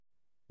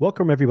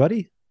Welcome,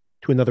 everybody,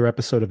 to another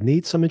episode of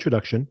Need Some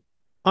Introduction.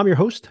 I'm your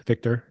host,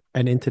 Victor,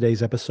 and in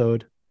today's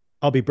episode,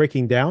 I'll be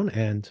breaking down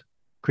and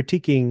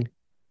critiquing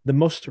the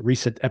most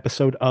recent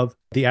episode of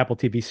the Apple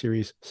TV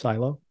series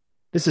Silo.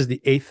 This is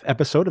the 8th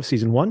episode of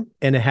Season 1,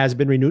 and it has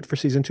been renewed for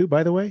Season 2,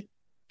 by the way.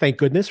 Thank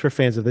goodness for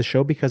fans of this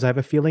show, because I have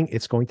a feeling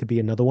it's going to be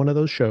another one of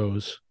those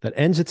shows that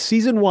ends its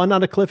Season 1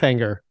 on a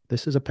cliffhanger.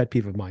 This is a pet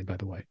peeve of mine, by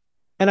the way.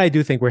 And I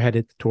do think we're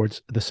headed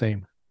towards the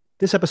same.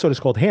 This episode is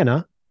called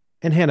Hanna,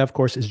 and Hanna, of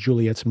course, is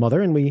Juliet's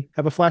mother, and we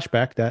have a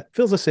flashback that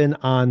fills us in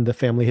on the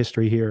family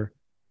history here,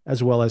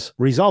 as well as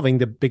resolving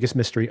the biggest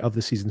mystery of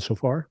the season so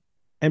far,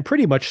 and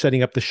pretty much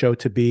setting up the show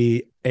to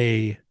be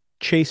a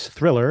chase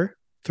thriller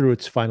through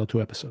its final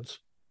 2 episodes.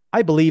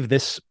 I believe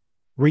this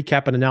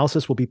recap and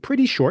analysis will be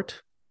pretty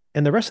short,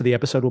 and the rest of the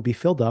episode will be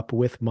filled up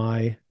with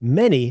my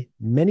many,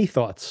 many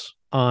thoughts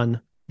on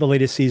the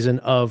latest season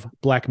of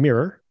Black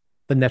Mirror,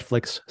 the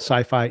Netflix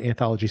sci-fi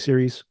anthology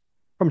series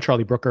from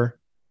Charlie Brooker.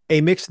 A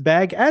mixed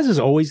bag, as is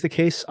always the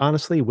case,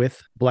 honestly,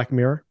 with Black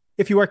Mirror.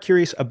 If you are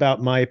curious about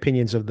my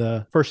opinions of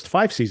the first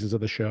 5 seasons of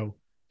the show,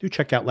 do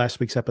check out last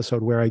week's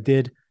episode where I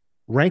did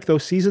rank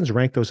those seasons,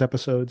 rank those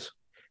episodes,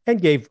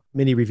 and gave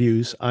mini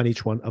reviews on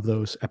each one of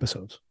those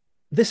episodes.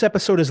 This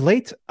episode is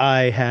late.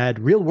 I had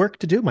real work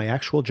to do, my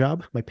actual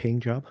job, my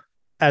paying job,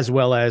 as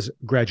well as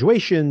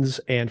graduations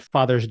and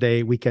Father's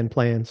Day weekend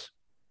plans.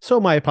 So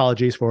my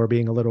apologies for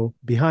being a little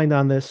behind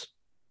on this,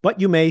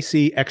 but you may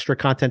see extra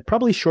content,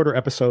 probably shorter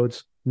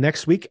episodes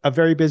next week, a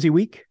very busy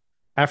week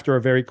after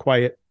a very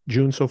quiet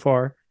June so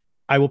far.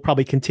 I will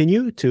probably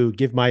continue to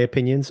give my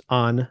opinions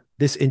on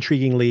this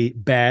intriguingly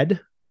bad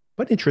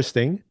but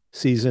interesting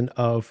season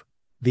of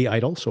The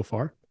Idol so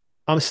far.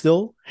 I'm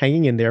still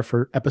hanging in there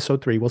for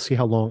episode 3. We'll see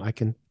how long I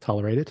can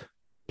tolerate it.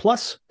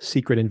 Plus,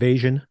 Secret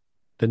Invasion,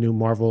 the new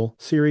Marvel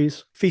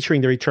series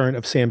featuring the return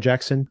of Sam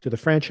Jackson to the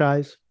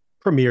franchise,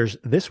 premieres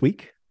this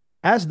week,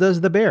 as does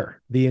The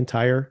Bear, the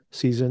entire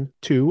season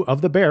 2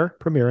 of The Bear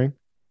premiering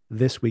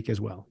this week as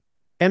well.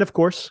 And of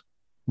course,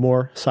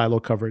 more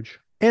Silo coverage.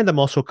 And I'm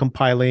also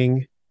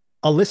compiling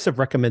a list of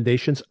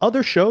recommendations,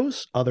 other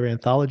shows, other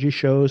anthology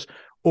shows,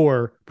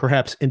 or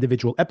perhaps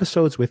individual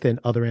episodes within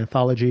other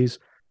anthologies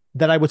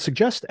that I would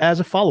suggest as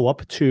a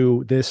follow-up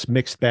to this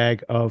mixed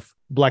bag of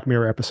Black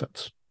Mirror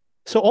episodes.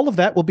 So all of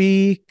that will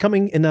be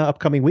coming in the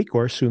upcoming week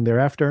or soon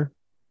thereafter.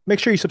 Make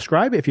sure you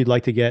subscribe if you'd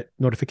like to get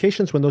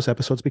notifications when those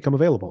episodes become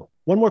available.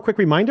 One more quick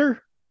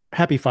reminder,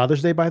 happy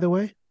Father's Day, by the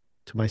way,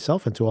 to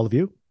myself and to all of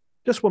you.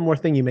 Just one more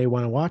thing you may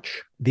want to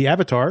watch. The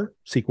Avatar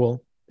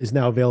sequel is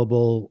now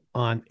available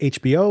on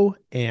HBO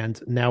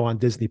and now on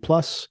Disney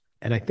Plus,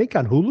 and I think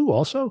on Hulu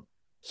also.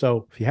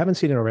 So if you haven't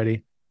seen it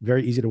already,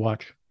 very easy to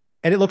watch.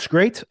 And it looks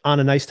great on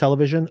a nice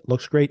television,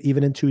 looks great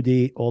even in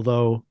 2D,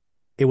 although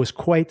it was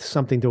quite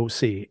something to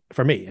see,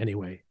 for me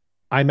anyway.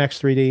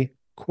 IMAX 3D,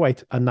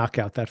 quite a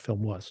knockout that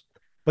film was.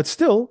 But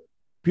still,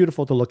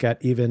 beautiful to look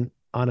at even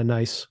on a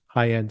nice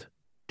high-end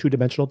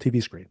 2-dimensional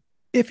TV screen.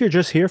 If you're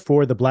just here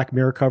for the Black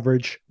Mirror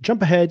coverage,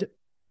 jump ahead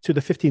to the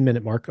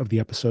 15-minute mark of the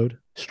episode,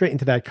 straight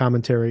into that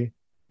commentary,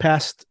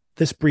 past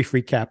this brief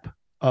recap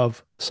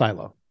of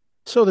Silo.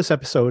 So this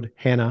episode,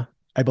 Hanna,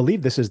 I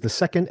believe this is the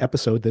 2nd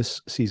episode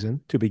this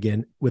season to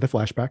begin with a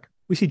flashback.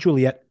 We see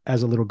Juliet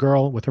as a little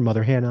girl with her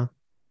mother, Hanna.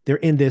 They're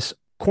in this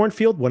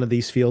cornfield, one of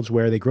these fields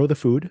where they grow the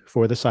food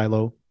for the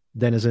Silo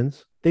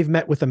denizens. They've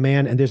met with a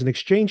man, and there's an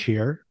exchange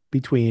here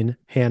between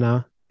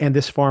Hanna and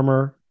this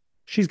farmer.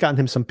 She's gotten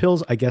him some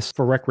pills, I guess,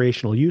 for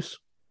recreational use,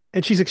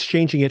 and she's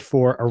exchanging it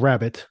for a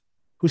rabbit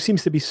who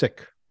seems to be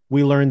sick.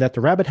 We learn that the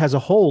rabbit has a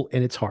hole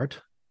in its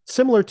heart,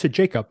 similar to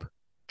Jacob,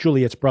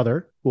 Juliet's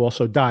brother, who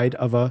also died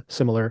of a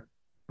similar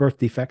birth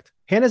defect.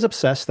 Hanna's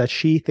obsessed that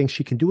she thinks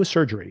she can do a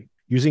surgery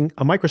using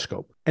a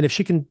microscope, and if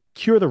she can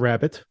cure the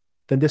rabbit,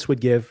 then this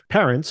would give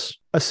parents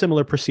a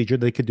similar procedure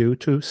they could do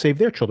to save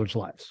their children's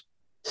lives.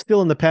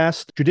 Still in the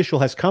past, Judicial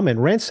has come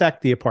and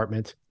ransacked the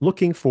apartment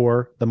looking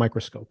for the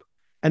microscope.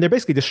 And they're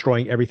basically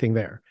destroying everything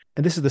there.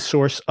 And this is the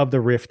source of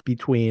the rift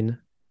between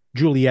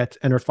Juliet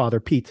and her father,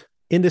 Pete.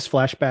 In this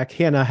flashback,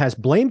 Hanna has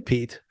blamed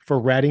Pete for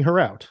ratting her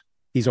out.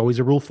 He's always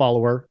a rule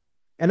follower.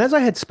 And as I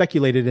had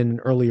speculated in an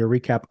earlier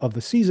recap of the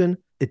season,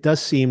 it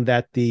does seem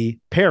that the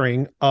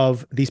pairing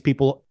of these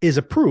people is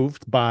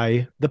approved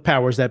by the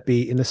powers that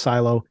be in the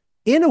Silo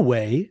in a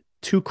way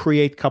to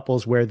create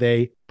couples where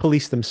they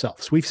police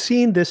themselves. We've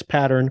seen this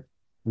pattern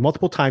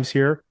multiple times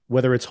here,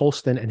 whether it's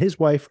Holston and his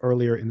wife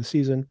earlier in the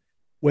season,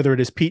 whether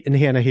it is Pete and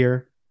Hanna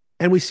here,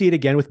 and we see it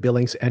again with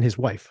Billings and his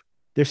wife.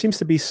 There seems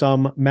to be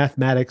some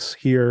mathematics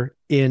here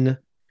in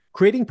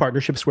creating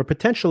partnerships where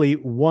potentially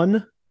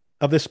one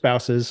of the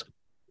spouses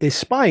is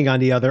spying on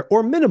the other,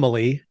 or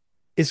minimally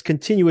is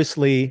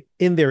continuously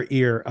in their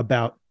ear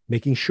about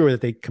making sure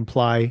that they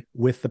comply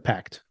with the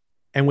pact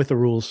and with the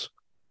rules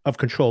of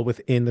control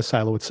within the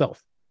Silo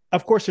itself.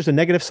 Of course, there's a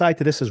negative side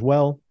to this as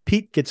well.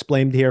 Pete gets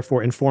blamed here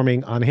for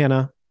informing on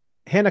Hanna.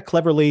 Hanna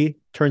cleverly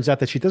turns out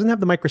that she doesn't have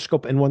the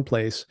microscope in one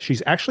place.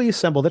 She's actually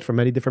assembled it from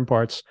many different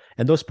parts,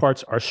 and those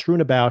parts are strewn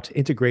about,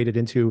 integrated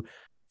into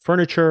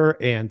furniture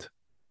and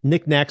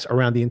knickknacks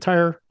around the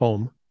entire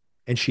home.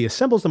 and she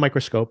assembles the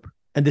microscope.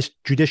 And this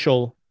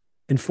judicial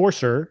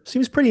enforcer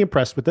seems pretty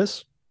impressed with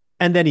this,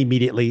 and then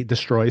immediately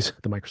destroys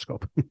the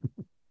microscope.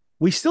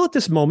 We still at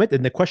this moment,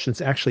 and the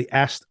questions actually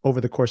asked over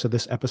the course of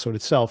this episode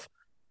itself,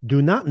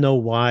 do not know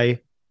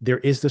why there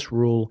is this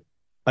rule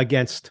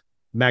against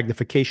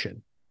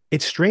magnification.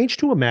 It's strange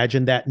to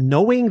imagine that,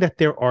 knowing that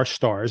there are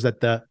stars,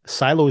 that the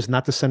silo is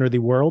not the center of the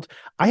world,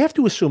 I have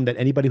to assume that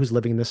anybody who's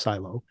living in this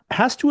silo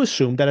has to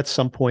assume that at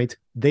some point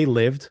they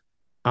lived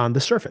on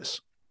the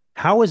surface.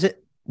 How is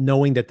it,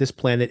 knowing that this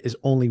planet is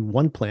only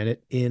one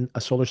planet in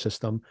a solar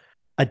system,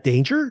 a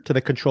danger to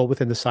the control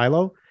within the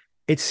silo?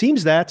 It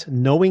seems that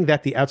knowing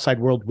that the outside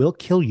world will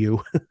kill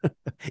you,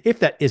 if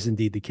that is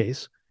indeed the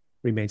case,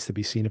 remains to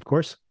be seen, of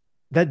course,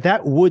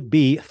 that would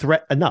be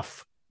threat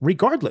enough,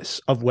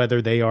 regardless of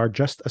whether they are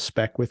just a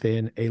speck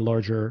within a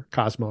larger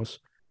cosmos.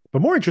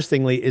 But more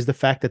interestingly is the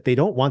fact that they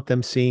don't want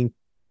them seeing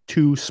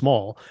too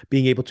small,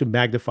 being able to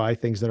magnify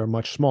things that are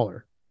much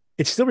smaller.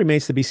 It still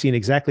remains to be seen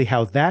exactly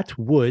how that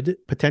would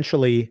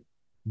potentially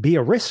be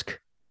a risk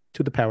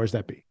to the powers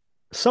that be.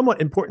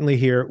 Somewhat importantly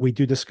here, we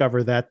do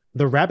discover that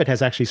the rabbit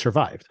has actually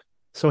survived.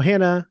 So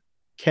Hanna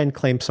can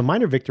claim some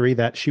minor victory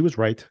that she was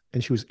right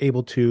and she was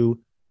able to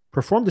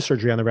perform the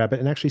surgery on the rabbit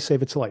and actually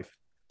save its life.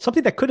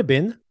 Something that could have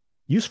been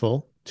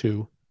useful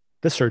to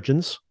the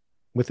surgeons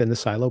within the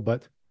silo,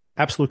 but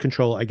absolute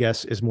control, I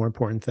guess, is more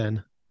important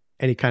than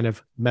any kind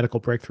of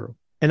medical breakthrough.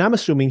 And I'm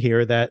assuming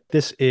here that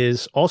this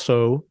is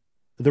also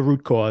the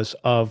root cause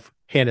of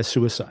Hanna's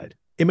suicide.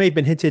 It may have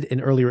been hinted in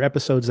earlier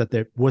episodes that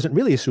there wasn't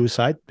really a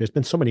suicide. There's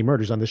been so many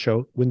murders on the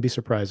show, wouldn't be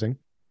surprising.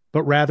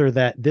 But rather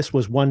that this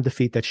was one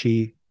defeat that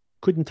she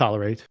couldn't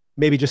tolerate,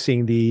 maybe just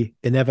seeing the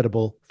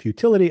inevitable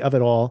futility of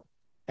it all,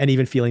 and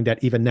even feeling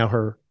that even now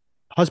her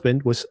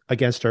husband was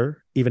against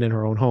her, even in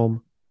her own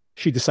home,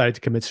 she decided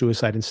to commit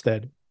suicide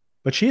instead.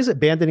 But she is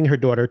abandoning her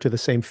daughter to the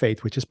same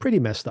fate, which is pretty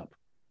messed up.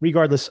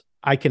 Regardless,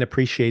 I can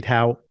appreciate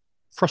how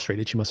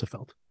frustrated she must have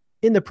felt.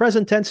 In the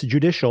present tense,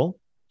 Judicial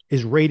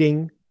is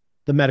raiding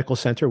the medical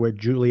center where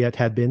Juliet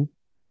had been.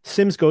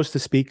 Sims goes to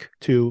speak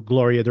to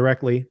Gloria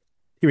directly.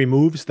 He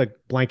removes the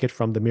blanket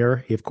from the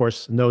mirror. He, of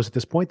course, knows at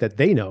this point that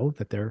they know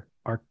that there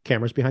are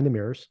cameras behind the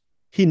mirrors.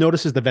 He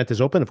notices the vent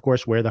is open, of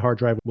course, where the hard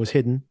drive was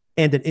hidden.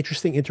 And an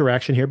interesting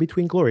interaction here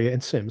between Gloria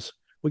and Sims.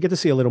 We get to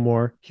see a little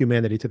more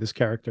humanity to this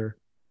character.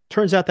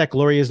 Turns out that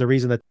Gloria is the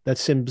reason that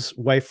Sims'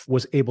 wife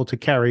was able to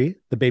carry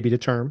the baby to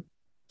term.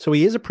 So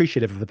he is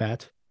appreciative of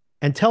that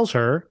and tells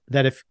her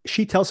that if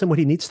she tells him what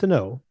he needs to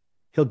know,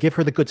 he'll give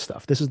her the good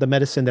stuff. This is the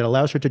medicine that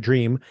allows her to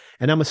dream.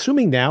 And I'm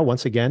assuming now,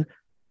 once again,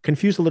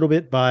 confused a little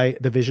bit by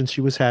the visions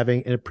she was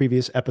having in a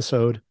previous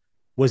episode.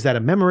 Was that a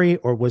memory,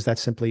 or was that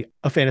simply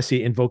a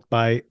fantasy invoked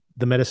by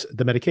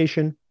the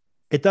medication?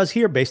 It does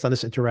here, based on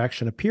this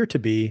interaction, appear to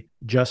be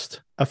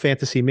just a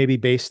fantasy, maybe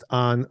based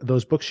on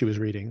those books she was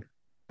reading.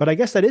 But I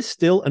guess that is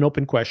still an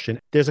open question.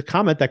 There's a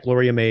comment that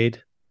Gloria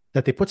made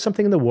that they put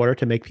something in the water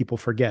to make people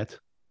forget.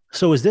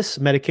 So is this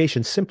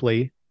medication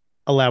simply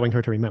allowing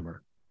her to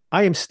remember?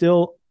 I am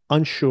still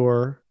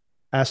unsure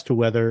as to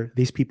whether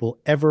these people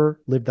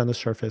ever lived on the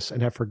surface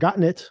and have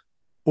forgotten it,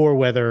 or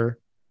whether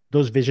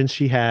those visions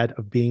she had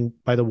of being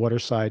by the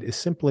waterside is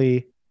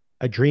simply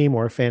a dream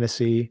or a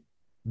fantasy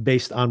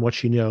based on what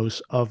she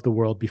knows of the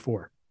world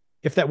before.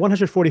 If that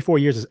 144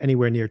 years is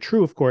anywhere near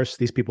true, of course,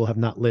 these people have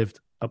not lived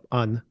up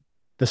on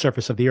the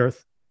surface of the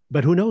earth.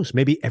 But who knows?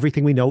 Maybe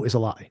everything we know is a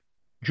lie.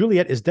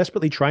 Juliet is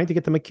desperately trying to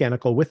get the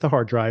mechanical with the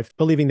hard drive,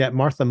 believing that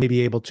Martha may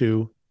be able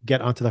to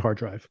get onto the hard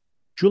drive.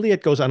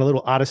 Juliet goes on a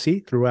little odyssey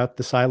throughout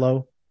the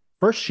silo.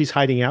 First, she's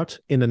hiding out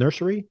in the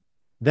nursery,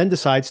 then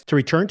decides to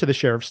return to the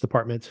sheriff's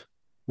department,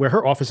 where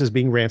her office is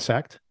being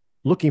ransacked,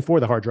 looking for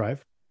the hard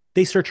drive.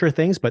 They search her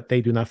things, but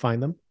they do not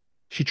find them.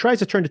 She tries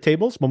to turn the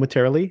tables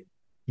momentarily,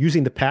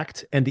 using the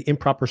pact and the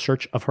improper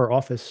search of her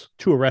office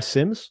to arrest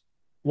Sims.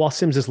 While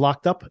Sims is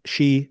locked up,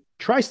 she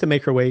tries to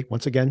make her way,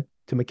 once again,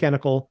 to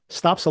mechanical,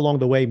 stops along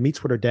the way,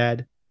 meets with her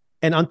dad,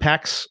 and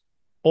unpacks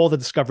all the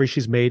discoveries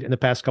she's made in the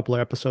past couple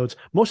of episodes.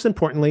 Most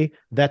importantly,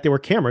 that there were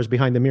cameras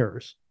behind the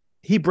mirrors.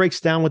 He breaks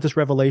down with this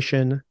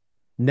revelation,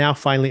 now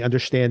finally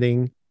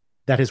understanding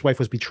that his wife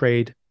was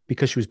betrayed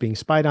because she was being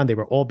spied on. They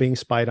were all being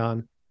spied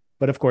on.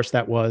 But of course,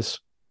 that was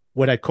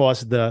what had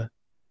caused the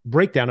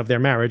breakdown of their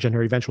marriage and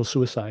her eventual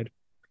suicide.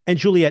 And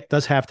Juliet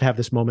does have to have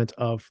this moment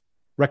of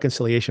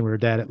reconciliation with her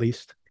dad, at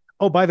least.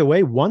 Oh, by the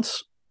way,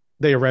 once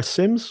they arrest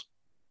Sims,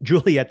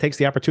 Juliet takes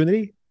the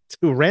opportunity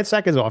to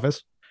ransack his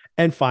office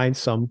and find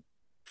some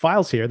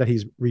files here that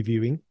he's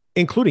reviewing,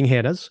 including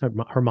Hannah's,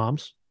 her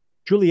mom's.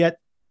 Juliet,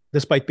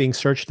 despite being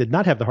searched, did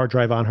not have the hard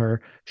drive on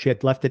her. She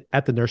had left it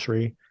at the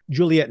nursery.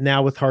 Juliet,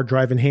 now with hard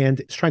drive in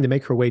hand, is trying to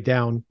make her way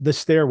down the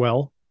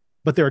stairwell,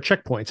 but there are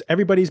checkpoints.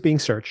 Everybody's being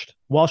searched.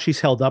 While she's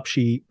held up,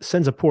 she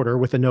sends a porter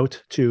with a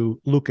note to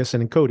Lucas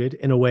and encoded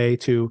in a way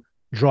to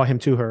draw him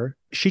to her.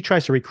 She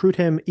tries to recruit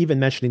him, even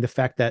mentioning the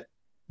fact that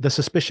the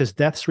suspicious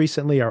deaths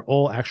recently are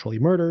all actually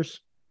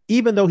murders.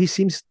 Even though he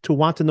seems to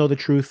want to know the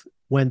truth,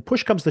 when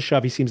push comes to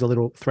shove, he seems a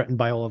little threatened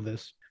by all of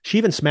this. She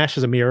even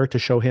smashes a mirror to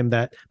show him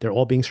that they're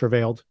all being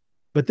surveilled.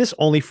 But this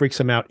only freaks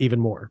him out even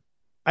more.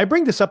 I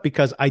bring this up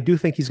because I do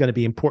think he's going to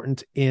be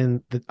important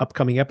in the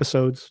upcoming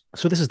episodes.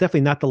 So this is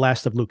definitely not the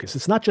last of Lucas.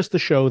 It's not just the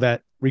show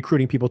that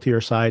recruiting people to your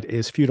side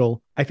is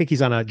futile. I think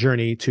he's on a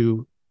journey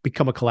to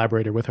become a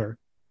collaborator with her,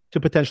 to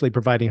potentially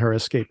providing her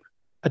escape.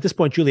 At this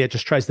point, Juliet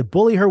just tries to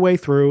bully her way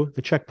through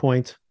the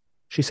checkpoint.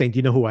 She's saying, "Do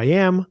you know who I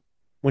am?"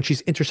 when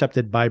she's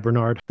intercepted by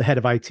Bernard, the head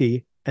of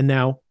IT, and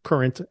now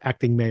current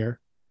acting mayor,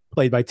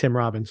 played by Tim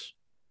Robbins.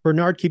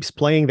 Bernard keeps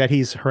playing that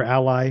he's her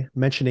ally,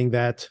 mentioning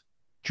that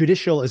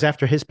Judicial is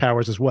after his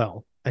powers as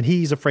well, and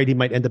he's afraid he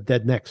might end up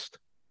dead next.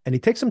 And he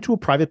takes him to a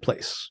private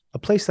place, a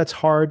place that's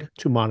hard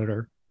to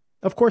monitor.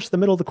 Of course, the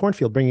middle of the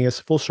cornfield, bringing us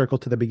full circle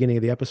to the beginning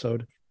of the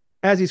episode.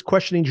 As he's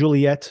questioning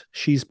Juliet,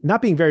 she's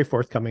not being very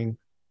forthcoming,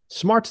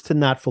 smart to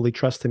not fully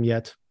trust him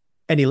yet,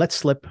 and he lets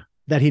slip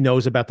that he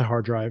knows about the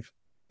hard drive.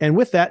 And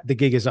with that, the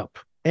gig is up.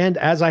 And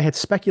as I had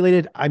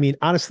speculated, I mean,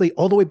 honestly,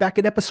 all the way back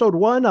in episode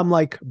 1, I'm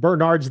like,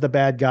 Bernard's the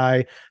bad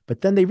guy.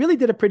 But then they really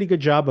did a pretty good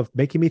job of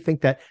making me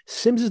think that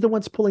Sims is the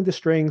one pulling the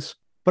strings.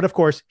 But of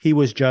course, he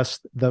was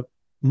just the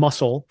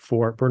muscle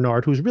for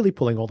Bernard, who's really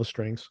pulling all the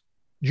strings.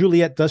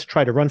 Juliet does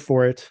try to run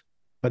for it,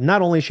 but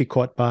not only is she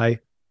caught by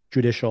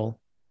Judicial,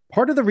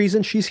 part of the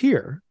reason she's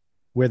here,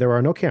 where there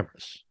are no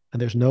cameras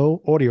and there's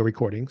no audio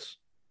recordings,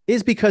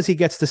 is because he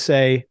gets to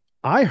say,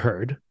 "I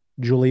heard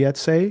Juliet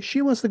say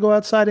she wants to go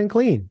outside and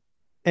clean."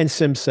 And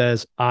Sims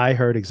says, "I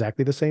heard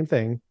exactly the same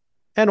thing."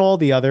 And all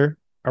the other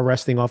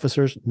arresting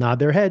officers nod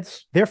their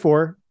heads.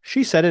 Therefore,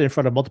 she said it in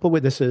front of multiple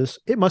witnesses.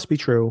 It must be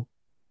true.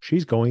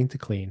 She's going to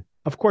clean.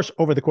 Of course,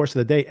 over the course of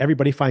the day,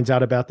 everybody finds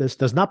out about this,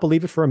 does not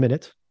believe it for a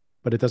minute,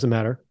 but it doesn't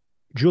matter.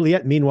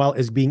 Juliet, meanwhile,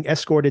 is being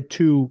escorted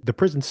to the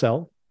prison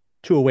cell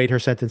to await her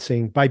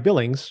sentencing by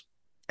Billings.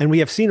 And we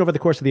have seen over the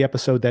course of the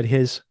episode that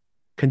his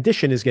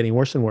condition is getting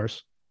worse and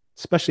worse,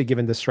 especially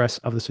given the stress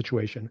of the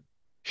situation.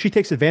 She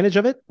takes advantage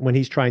of it when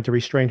he's trying to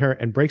restrain her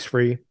and breaks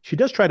free. She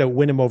does try to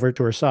win him over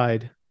to her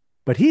side,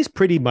 but he's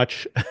pretty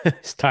much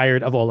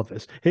tired of all of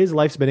this. His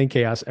life's been in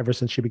chaos ever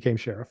since she became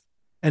sheriff.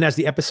 And as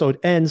the episode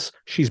ends,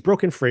 she's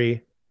broken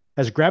free,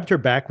 has grabbed her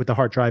back with the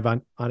hard drive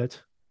on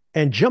it,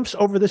 and jumps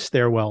over the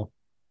stairwell.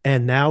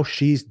 And now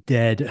she's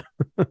dead.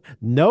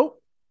 No,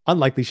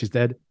 unlikely she's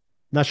dead.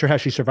 Not sure how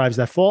she survives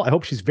that fall. I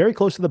hope she's very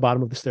close to the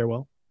bottom of the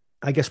stairwell.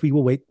 I guess we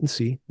will wait and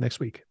see next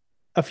week.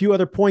 A few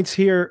other points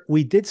here.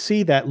 We did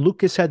see that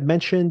Lucas had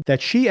mentioned that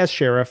she, as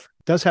sheriff,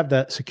 does have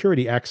the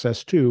security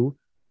access to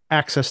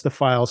access the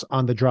files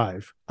on the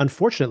drive.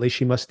 Unfortunately,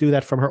 she must do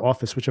that from her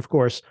office, which, of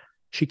course,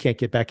 she can't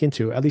get back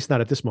into, at least not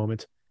at this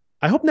moment.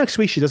 I hope next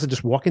week she doesn't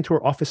just walk into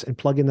her office and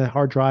plug in the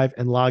hard drive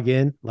and log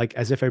in, like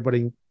as if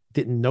everybody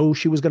didn't know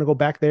she was going to go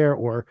back there.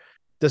 Or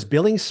does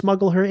Billings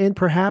smuggle her in,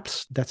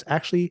 perhaps? That's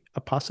actually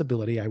a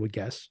possibility, I would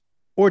guess.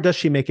 Or does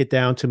she make it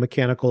down to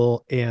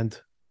mechanical and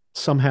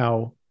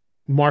somehow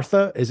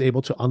Martha is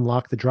able to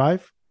unlock the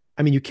drive?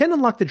 I mean, you can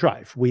unlock the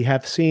drive. We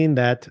have seen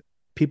that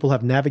people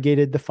have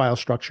navigated the file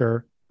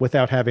structure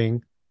without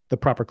having the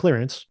proper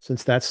clearance,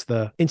 since that's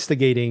the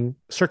instigating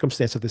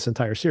circumstance of this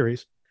entire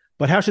series.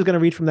 But how she's going to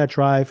read from that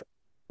drive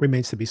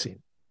remains to be seen.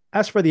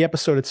 As for the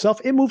episode itself,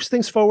 it moves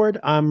things forward.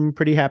 I'm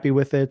pretty happy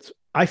with it.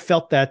 I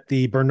felt that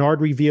the Bernard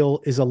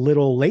reveal is a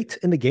little late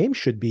in the game,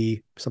 should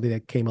be something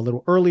that came a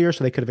little earlier,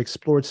 so they could have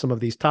explored some of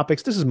these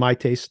topics. This is my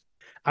taste.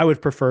 I would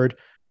have preferred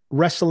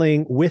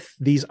wrestling with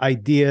these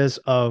ideas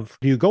of,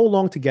 do you go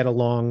along to get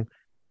along?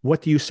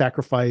 What do you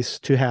sacrifice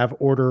to have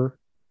order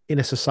in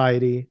a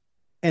society?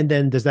 And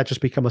then does that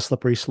just become a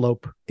slippery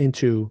slope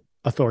into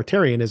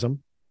authoritarianism?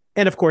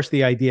 And of course,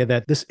 the idea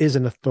that this is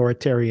an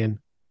authoritarian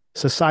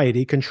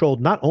society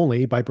controlled not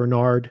only by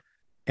Bernard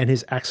and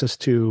his access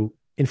to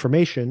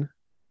information,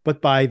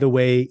 but by the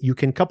way you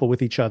can couple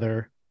with each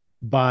other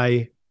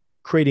by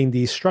creating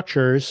these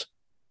structures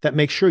that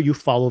make sure you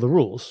follow the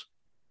rules,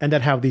 and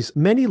that have these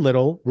many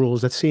little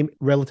rules that seem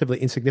relatively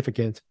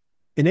insignificant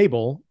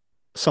enable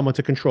someone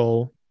to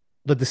control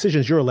the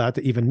decisions you're allowed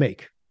to even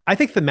make. I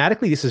think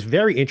thematically, this is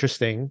very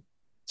interesting.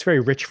 It's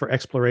very rich for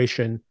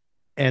exploration.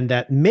 And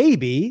that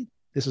maybe,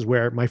 this is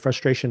where my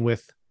frustration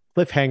with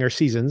cliffhanger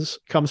seasons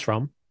comes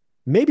from,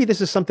 maybe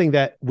this is something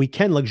that we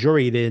can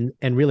luxuriate in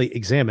and really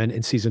examine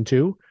in season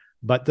 2,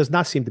 but does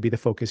not seem to be the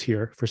focus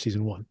here for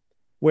season 1.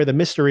 Where the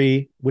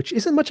mystery, which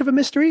isn't much of a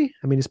mystery,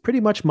 I mean, it's pretty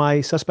much my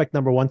suspect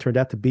number 1 turned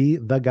out to be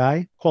the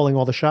guy calling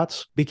all the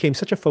shots, became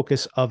such a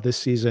focus of this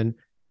season.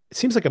 It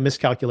seems like a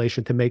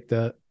miscalculation to make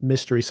the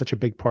mystery such a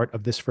big part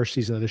of this first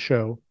season of the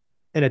show.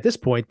 And at this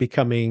point,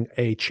 becoming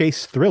a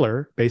chase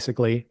thriller,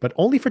 basically, but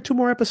only for 2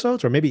 more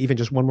episodes, or maybe even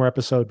just 1 more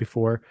episode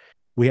before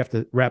we have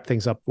to wrap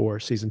things up for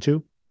season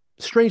 2.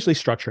 Strangely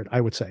structured, I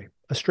would say.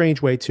 A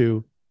strange way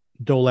to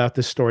dole out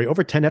this story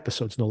over 10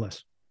 episodes, no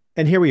less.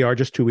 And here we are,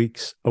 just 2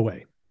 weeks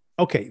away.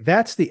 Okay,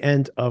 that's the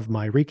end of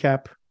my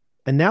recap.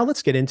 And now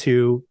let's get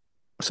into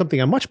something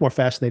I'm much more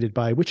fascinated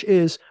by, which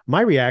is my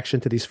reaction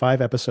to these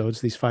 5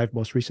 episodes, these 5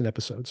 most recent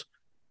episodes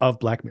of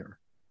Black Mirror.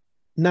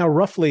 Now,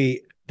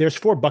 roughly, there's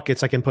 4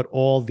 buckets I can put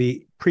all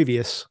the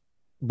previous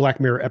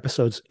Black Mirror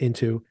episodes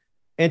into.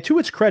 And to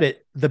its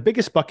credit, the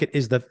biggest bucket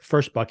is the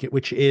first bucket,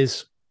 which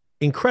is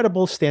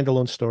incredible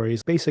standalone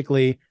stories,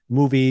 basically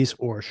movies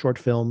or short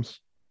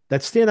films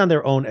that stand on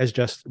their own as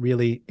just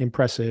really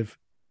impressive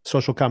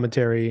social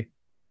commentary,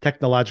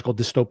 technological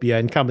dystopia,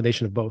 and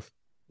combination of both.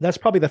 That's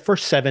probably the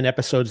first 7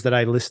 episodes that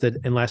I listed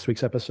in last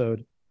week's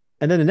episode.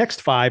 And then the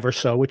next 5 or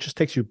so, which just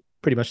takes you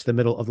pretty much to the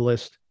middle of the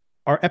list,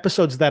 are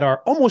episodes that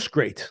are almost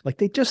great. Like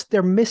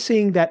they're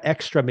missing that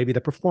extra, maybe they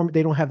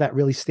don't have that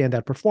really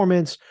standout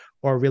performance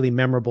or a really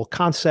memorable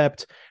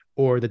concept,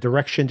 or the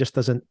direction just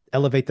doesn't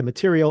elevate the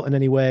material in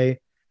any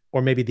way,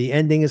 or maybe the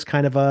ending is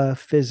kind of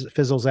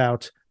fizzles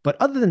out. But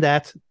other than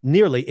that,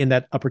 nearly in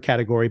that upper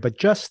category, but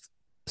just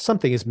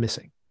something is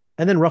missing.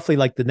 And then roughly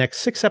like the next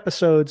 6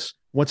 episodes,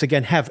 once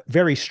again, have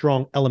very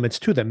strong elements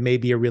to them,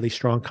 maybe a really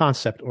strong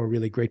concept or a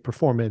really great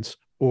performance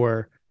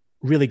or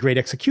really great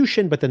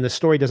execution, but then the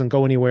story doesn't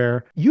go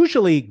anywhere.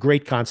 Usually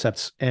great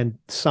concepts and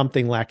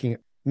something lacking.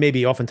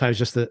 Maybe oftentimes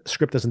just the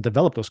script doesn't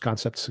develop those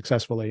concepts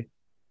successfully.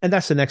 And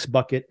that's the next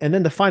bucket. And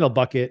then the final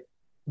bucket,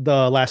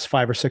 the last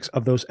 5 or 6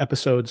 of those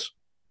episodes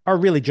are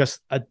really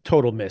just a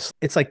total miss.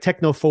 It's like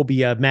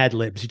technophobia Mad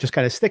Libs. You just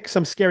kind of stick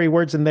some scary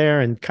words in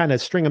there and kind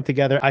of string them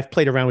together. I've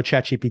played around with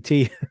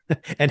ChatGPT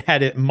and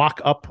had it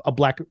mock up a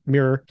Black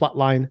Mirror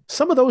plotline.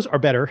 Some of those are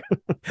better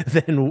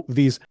than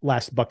these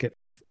last bucket.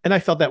 And I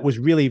felt that was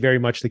really very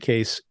much the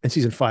case in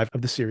season 5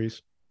 of the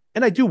series.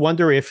 And I do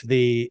wonder if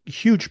the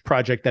huge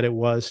project that it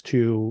was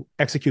to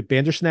execute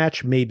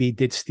Bandersnatch maybe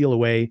did steal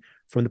away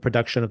from the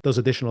production of those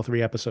additional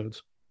 3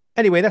 episodes.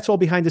 Anyway, that's all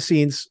behind the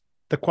scenes.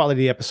 The quality of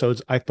the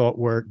episodes I thought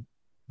were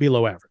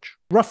below average.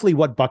 Roughly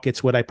what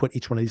buckets would I put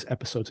each one of these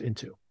episodes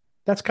into?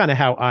 That's kind of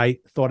how I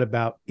thought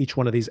about each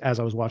one of these as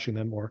I was watching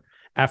them or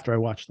after I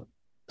watched them.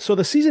 So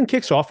the season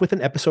kicks off with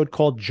an episode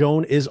called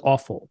Joan is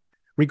Awful.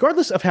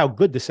 Regardless of how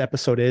good this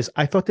episode is,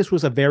 I thought this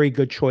was a very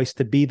good choice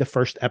to be the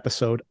first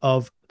episode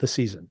of the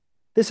season.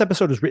 This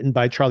episode was written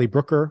by Charlie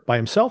Brooker by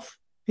himself.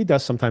 He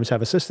does sometimes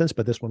have assistants,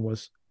 but this one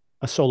was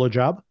a solo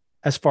job,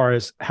 as far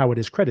as how it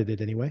is credited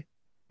anyway.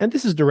 And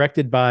this is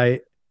directed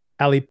by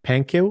Ali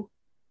Pankiw,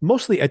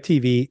 mostly a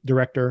TV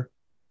director,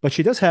 but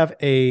she does have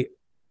a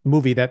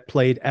movie that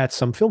played at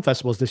some film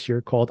festivals this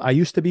year called I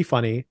Used to Be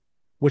Funny,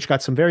 which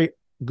got some very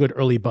good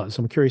early buzz.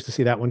 I'm curious to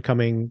see that one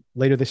coming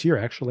later this year,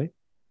 actually.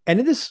 And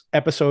in this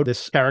episode,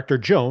 this character,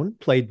 Joan,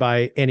 played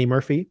by Annie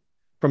Murphy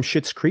from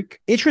Schitt's Creek,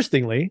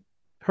 interestingly,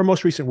 her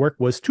most recent work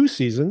was 2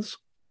 seasons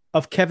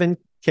of Kevin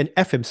Can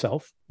F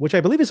Himself, which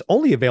I believe is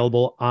only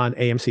available on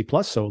AMC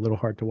Plus, so a little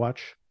hard to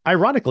watch.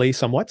 Ironically,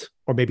 somewhat,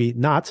 or maybe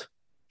not,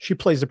 she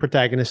plays the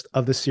protagonist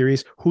of the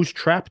series who's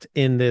trapped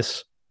in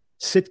this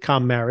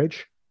sitcom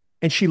marriage,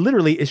 and she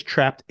literally is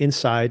trapped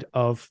inside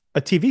of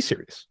a TV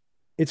series.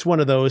 It's one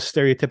of those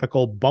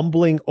stereotypical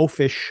bumbling,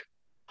 oafish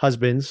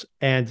husbands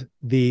and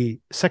the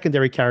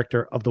secondary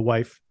character of the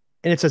wife.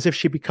 And it's as if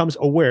she becomes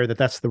aware that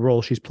that's the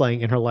role she's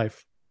playing in her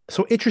life.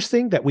 So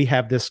interesting that we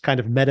have this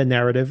kind of meta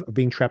narrative of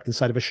being trapped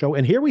inside of a show.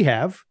 And here we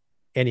have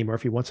Annie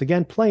Murphy once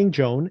again playing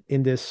Joan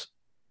in this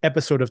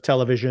episode of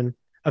television.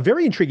 A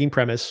very intriguing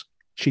premise.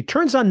 She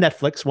turns on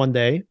Netflix one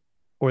day,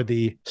 or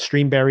the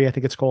Streamberry, I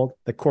think it's called,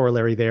 the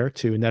corollary there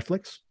to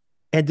Netflix,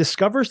 and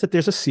discovers that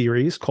there's a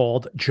series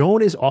called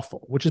Joan is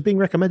Awful, which is being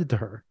recommended to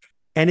her.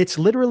 And it's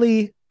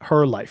literally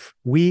her life.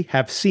 We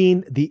have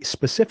seen the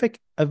specific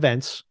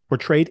events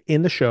portrayed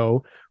in the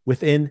show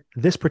within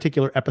this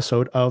particular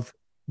episode of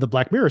the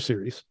Black Mirror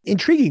series.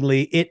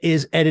 Intriguingly, it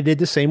is edited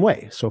the same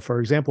way. So, for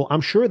example, I'm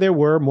sure there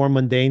were more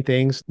mundane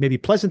things, maybe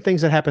pleasant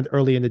things that happened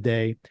early in the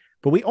day,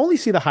 but we only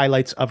see the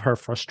highlights of her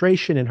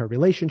frustration in her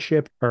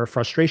relationship, her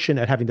frustration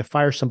at having to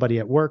fire somebody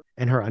at work,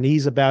 and her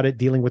unease about it,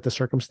 dealing with the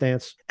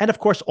circumstance. And of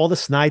course, all the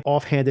snide,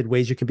 offhanded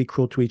ways you can be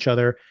cruel to each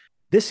other.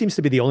 This seems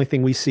to be the only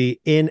thing we see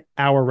in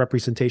our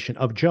representation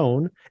of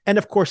Joan. And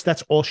of course,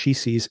 that's all she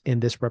sees in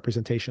this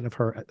representation of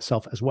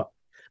herself as well.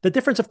 The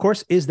difference, of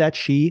course, is that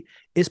she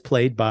is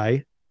played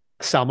by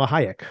Salma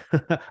Hayek,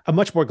 a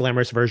much more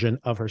glamorous version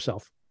of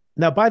herself.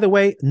 Now, by the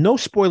way, no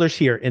spoilers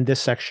here in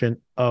this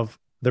section of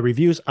the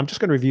reviews. I'm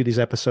just going to review these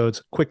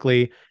episodes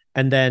quickly,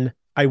 and then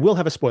I will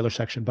have a spoiler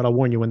section, but I'll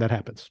warn you when that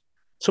happens.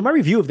 So my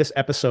review of this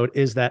episode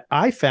is that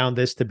I found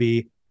this to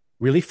be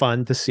really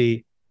fun to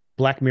see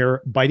Black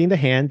Mirror biting the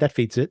hand that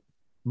feeds it,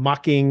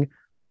 mocking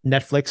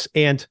Netflix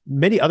and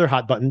many other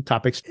hot button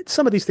topics.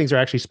 Some of these things are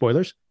actually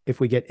spoilers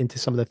if we get into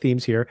some of the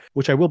themes here,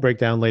 which I will break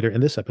down later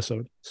in this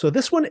episode. So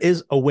this one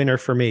is a winner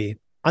for me.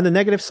 On the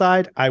negative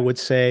side, I would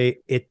say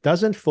it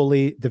doesn't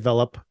fully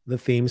develop the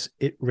themes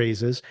it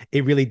raises.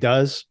 It really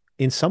does,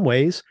 in some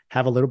ways,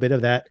 have a little bit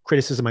of that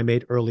criticism I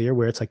made earlier,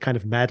 where it's like kind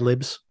of Mad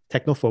Libs,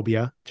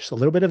 technophobia, just a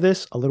little bit of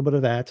this, a little bit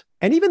of that.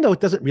 And even though it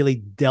doesn't really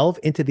delve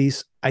into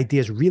these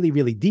ideas really,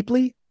 really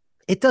deeply,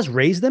 it does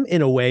raise them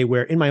in a way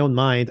where in my own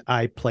mind,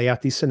 I play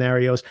out these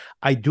scenarios.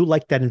 I do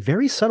like that in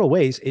very subtle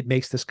ways. It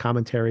makes this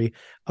commentary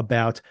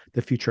about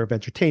the future of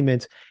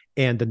entertainment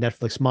and the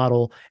Netflix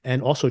model,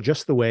 and also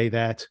just the way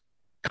that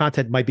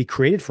content might be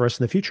created for us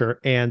in the future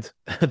and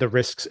the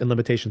risks and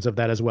limitations of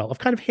that as well, of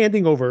kind of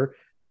handing over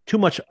too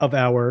much of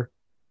our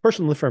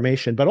personal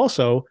information, but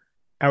also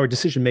our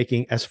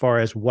decision-making as far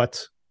as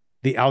what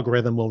the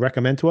algorithm will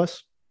recommend to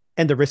us.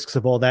 and the risks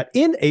of all that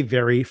in a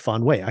very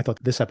fun way. I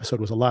thought this episode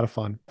was a lot of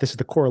fun. This is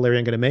the corollary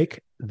I'm going to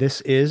make.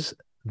 This is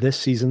this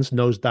season's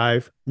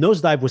Nosedive.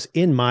 Nosedive was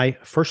in my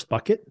first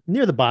bucket,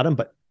 near the bottom,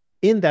 but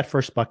in that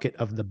first bucket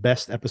of the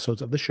best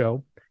episodes of the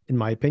show, in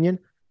my opinion.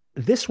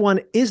 This one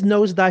is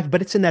Nosedive,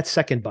 but it's in that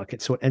second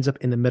bucket, so it ends up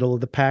in the middle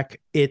of the pack.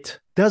 It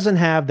doesn't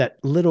have that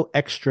little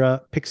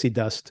extra pixie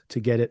dust to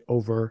get it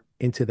over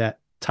into that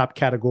top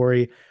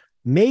category.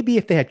 Maybe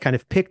if they had kind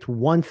of picked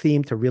one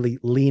theme to really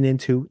lean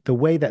into, the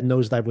way that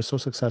Nosedive was so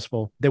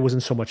successful, there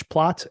wasn't so much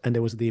plot and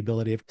there was the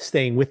ability of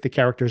staying with the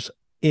characters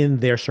in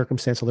their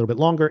circumstance a little bit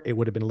longer. It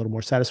would have been a little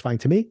more satisfying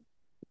to me.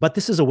 But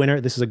this is a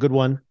winner. This is a good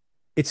one.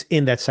 It's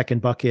in that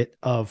second bucket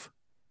of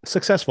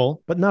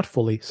successful, but not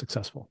fully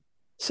successful.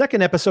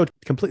 Second episode,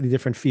 completely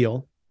different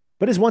feel,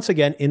 but is once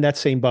again in that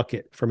same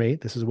bucket for me.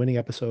 This is a winning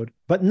episode,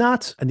 but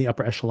not in the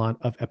upper echelon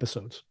of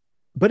episodes.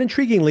 But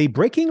intriguingly,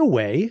 breaking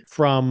away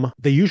from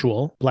the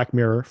usual Black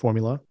Mirror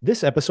formula,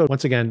 this episode,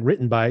 once again,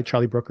 written by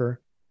Charlie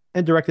Brooker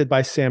and directed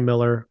by Sam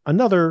Miller,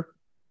 another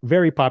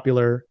very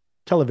popular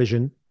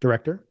television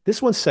director.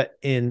 This one's set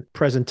in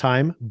present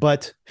time,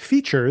 but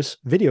features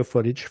video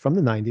footage from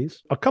the 90s.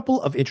 A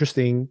couple of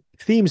interesting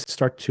themes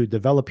start to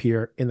develop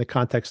here in the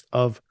context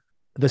of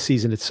the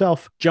season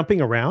itself,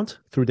 jumping around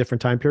through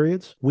different time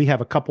periods. We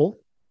have a couple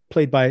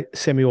played by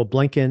Samuel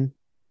Blanken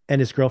and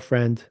his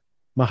girlfriend,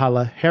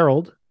 Mahala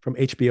Harold, from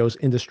HBO's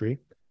Industry.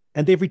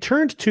 And they've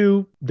returned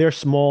to their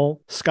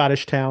small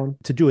Scottish town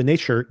to do a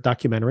nature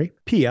documentary.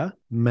 Pia,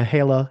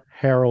 Mahala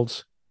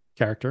Harold's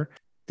character,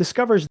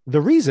 discovers the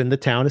reason the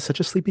town is such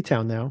a sleepy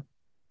town now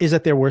is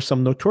that there were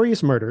some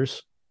notorious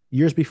murders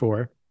years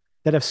before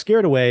that have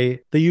scared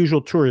away the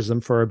usual tourism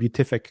for a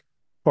beatific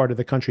part of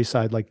the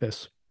countryside like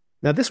this.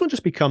 Now, this one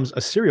just becomes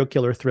a serial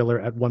killer thriller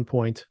at one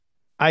point.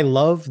 I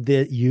love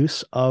the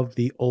use of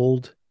the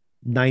old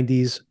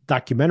 90s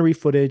documentary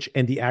footage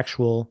and the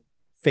actual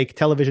fake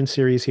television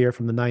series here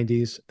from the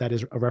 90s. That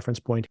is a reference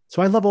point.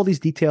 So I love all these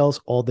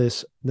details, all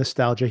this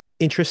nostalgia.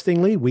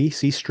 Interestingly, we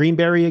see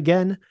Streamberry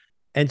again,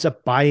 ends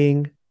up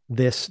buying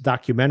this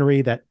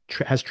documentary that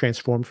has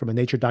transformed from a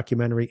nature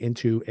documentary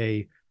into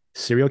a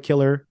serial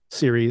killer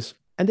series.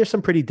 And there's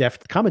some pretty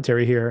deft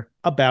commentary here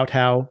about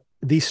how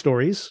these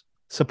stories,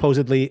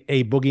 supposedly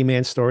a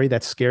boogeyman story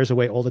that scares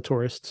away all the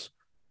tourists,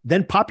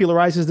 then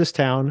popularizes this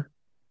town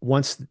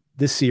once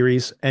this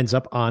series ends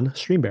up on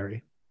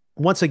Streamberry.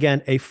 Once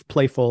again, a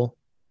playful,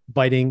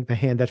 biting the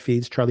hand that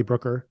feeds Charlie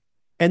Brooker.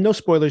 And no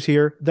spoilers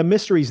here. The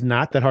mystery's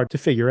not that hard to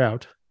figure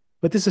out,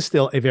 but this is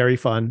still a very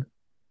fun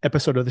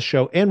episode of the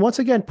show. And once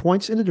again,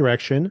 points in the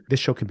direction. This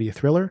show can be a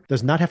thriller.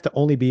 Does not have to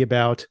only be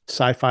about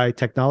sci-fi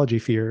technology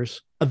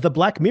fears. The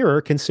Black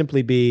Mirror can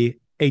simply be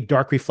a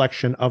dark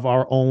reflection of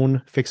our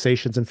own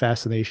fixations and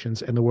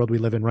fascinations in the world we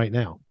live in right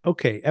now.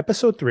 Okay,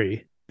 episode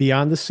 3,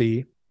 Beyond the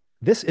Sea.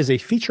 This is a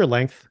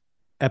feature-length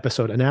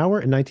episode, an hour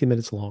and 19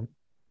 minutes long.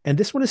 And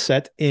this one is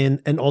set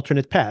in an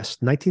alternate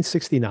past,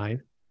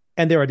 1969.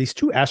 And there are these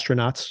two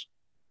astronauts.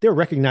 They're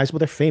recognizable.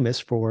 They're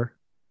famous for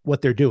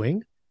what they're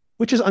doing,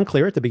 which is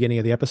unclear at the beginning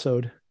of the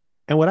episode.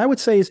 And what I would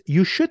say is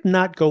you should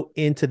not go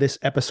into this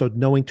episode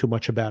knowing too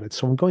much about it.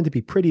 So I'm going to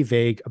be pretty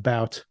vague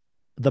about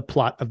the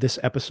plot of this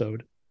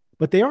episode.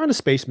 But they are on a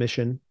space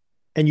mission,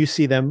 and you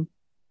see them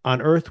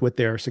on Earth with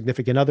their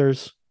significant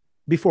others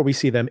before we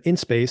see them in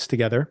space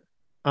together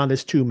on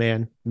this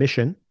two-man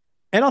mission.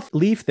 And I'll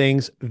leave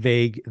things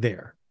vague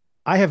there.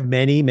 I have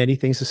many, many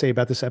things to say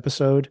about this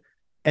episode,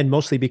 and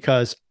mostly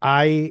because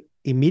I,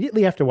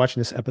 immediately after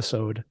watching this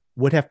episode,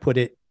 would have put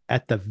it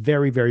at the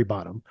very, very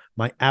bottom,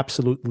 my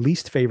absolute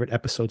least favorite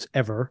episodes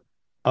ever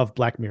of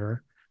Black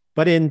Mirror.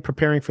 But in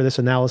preparing for this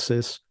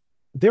analysis,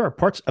 there are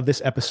parts of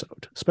this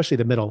episode, especially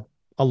the middle,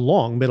 a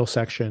long middle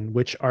section,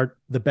 which are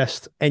the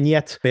best, and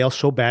yet fail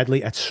so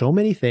badly at so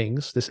many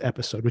things. This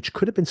episode, which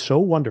could have been so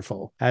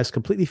wonderful, has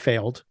completely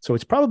failed. So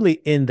it's probably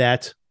in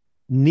that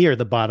near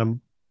the bottom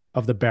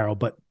of the barrel,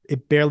 but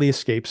it barely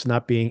escapes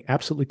not being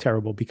absolutely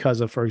terrible because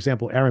of, for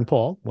example, Aaron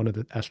Paul, one of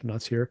the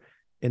astronauts here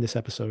in this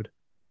episode,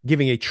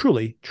 giving a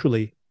truly,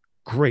 truly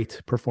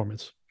great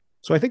performance.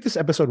 So I think this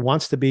episode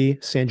wants to be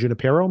San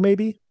Junipero,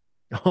 maybe,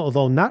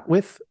 although not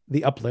with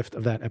the uplift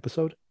of that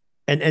episode,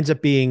 and ends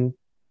up being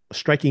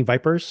Striking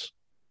Vipers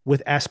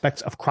with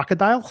aspects of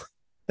Crocodile.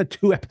 The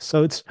two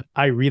episodes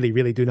I really,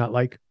 really do not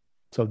like.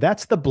 So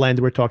that's the blend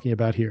we're talking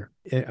about here.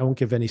 I won't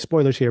give any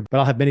spoilers here, but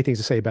I'll have many things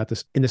to say about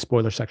this in the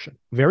spoiler section.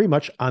 Very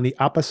much on the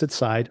opposite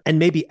side. And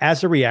maybe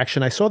as a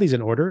reaction, I saw these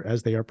in order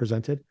as they are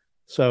presented.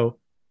 So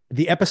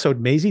the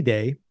episode Maisie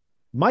Day,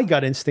 my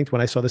gut instinct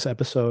when I saw this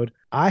episode,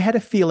 I had a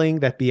feeling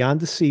that Beyond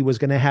the Sea was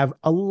going to have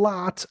a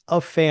lot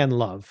of fan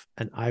love.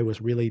 And I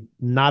was really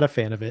not a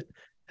fan of it.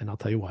 And I'll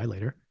tell you why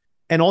later.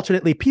 And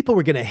alternately, people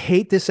were going to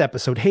hate this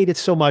episode, hate it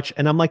so much.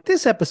 And I'm like,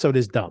 this episode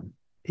is dumb.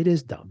 It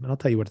is dumb. And I'll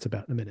tell you what it's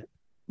about in a minute.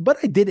 But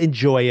I did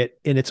enjoy it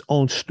in its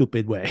own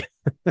stupid way.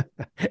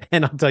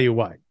 And I'll tell you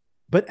why.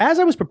 But as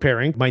I was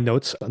preparing my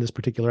notes on this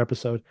particular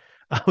episode,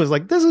 I was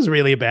like, this is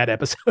really a bad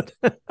episode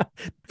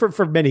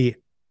for many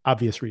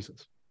obvious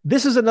reasons.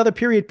 This is another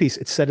period piece.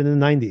 It's set in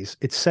the 90s.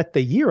 It's set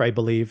the year, I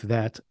believe,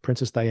 that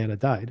Princess Diana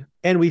died.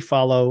 And we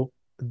follow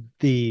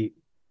the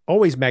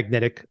always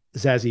magnetic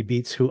Zazie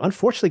Beetz, who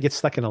unfortunately gets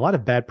stuck in a lot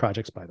of bad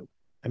projects, by the way.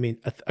 I mean,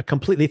 a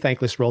completely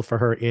thankless role for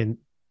her in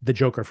The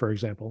Joker, for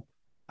example.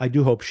 I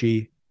do hope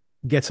she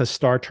gets a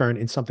star turn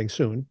in something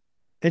soon.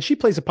 And she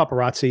plays a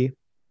paparazzo,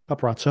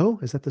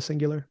 is that the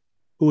singular?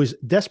 Who is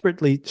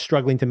desperately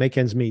struggling to make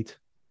ends meet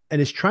and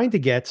is trying to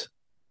get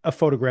a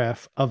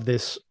photograph of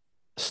this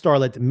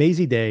starlet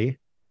Maisie Day,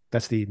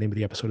 that's the name of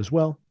the episode as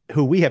well,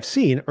 who we have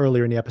seen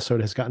earlier in the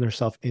episode has gotten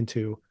herself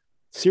into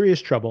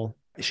serious trouble.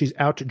 She's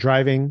out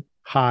driving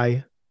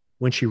high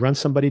when she runs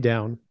somebody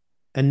down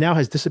and now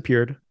has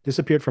disappeared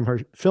from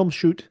her film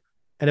shoot,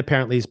 and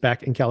apparently is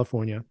back in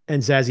California.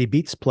 And Zazie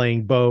Beetz,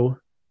 playing Bo,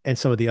 and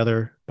some of the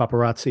other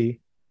paparazzi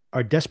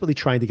are desperately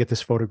trying to get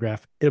this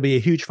photograph. It'll be a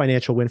huge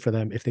financial win for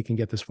them if they can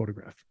get this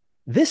photograph.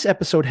 This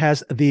episode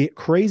has the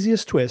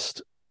craziest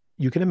twist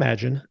you can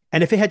imagine.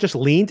 And if it had just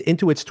leaned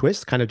into its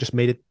twist, kind of just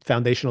made it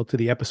foundational to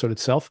the episode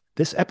itself,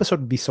 this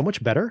episode would be so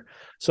much better.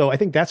 So I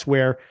think that's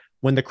where,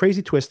 when the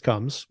crazy twist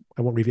comes,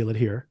 I won't reveal it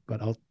here,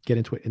 but I'll get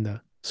into it in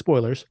the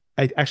spoilers.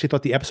 I actually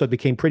thought the episode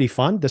became pretty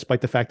fun, despite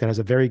the fact that it has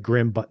a very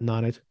grim button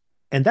on it.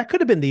 And that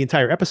could have been the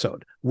entire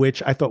episode,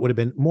 which I thought would have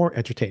been more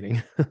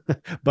entertaining.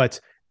 But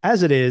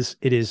as it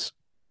is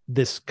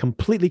this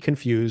completely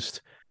confused,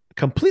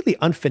 completely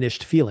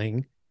unfinished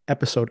feeling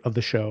episode of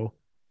the show.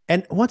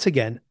 And once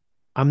again,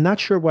 I'm not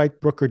sure why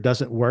Brooker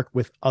doesn't work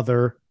with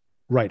other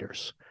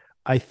writers.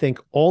 I think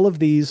all of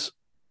these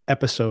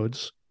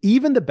episodes,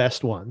 even the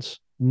best ones,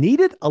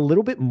 needed a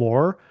little bit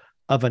more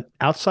of an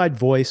outside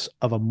voice,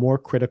 of a more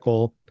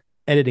critical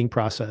editing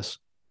process,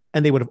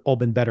 and they would have all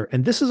been better.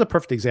 And this is a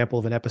perfect example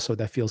of an episode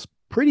that feels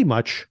pretty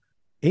much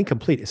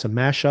incomplete. It's a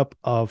mashup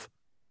of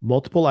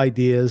multiple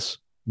ideas,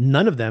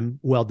 none of them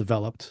well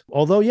developed.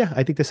 Although, yeah,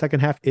 I think the second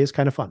half is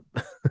kind of fun.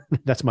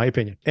 That's my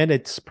opinion. And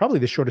it's probably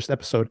the shortest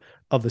episode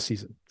of the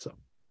season. So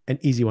an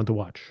easy one to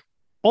watch.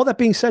 All that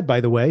being said,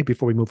 by the way,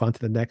 before we move on to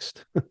the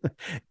next,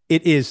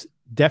 it is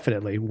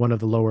definitely one of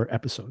the lower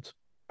episodes.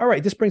 All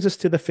right, this brings us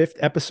to the fifth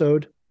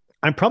episode.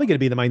 I'm probably going to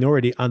be the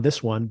minority on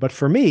this one, but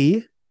for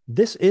me,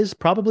 this is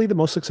probably the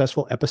most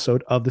successful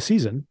episode of the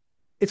season.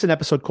 It's an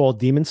episode called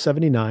Demon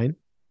 79,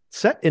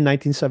 set in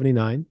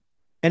 1979.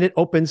 And it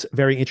opens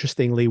very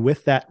interestingly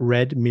with that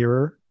red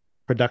mirror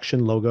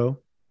production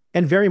logo,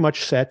 and very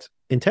much set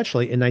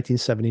intentionally in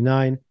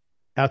 1979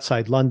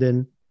 outside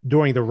London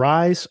during the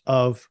rise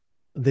of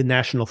the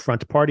National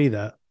Front Party,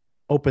 the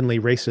openly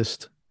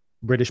racist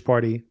British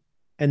party,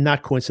 and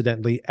not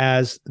coincidentally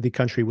as the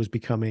country was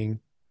becoming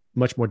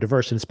much more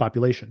diverse in its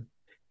population.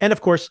 And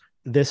of course,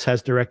 this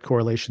has direct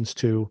correlations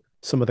to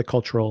some of the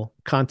cultural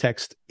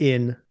context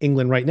in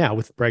England right now,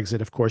 with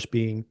Brexit, of course,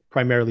 being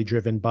primarily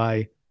driven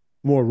by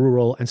more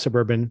rural and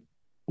suburban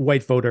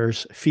white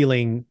voters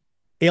feeling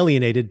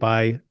alienated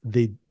by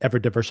the ever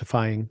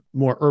diversifying,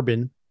 more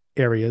urban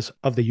areas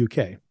of the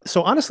UK.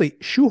 So honestly,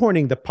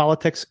 shoehorning the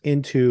politics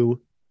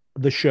into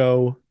the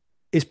show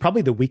is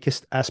probably the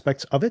weakest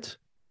aspects of it,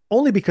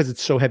 only because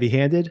it's so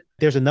heavy-handed.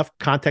 There's enough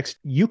context.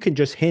 You can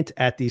just hint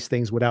at these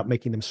things without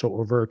making them so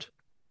overt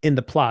in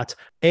the plot.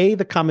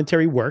 The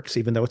commentary works,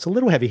 even though it's a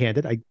little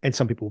heavy-handed, and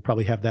some people will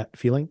probably have that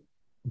feeling.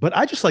 But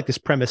I just like this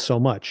premise so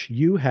much.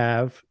 You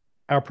have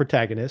our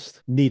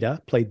protagonist,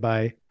 Nida, played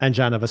by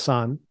Anjana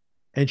Vasan,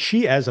 and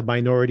she, as a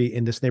minority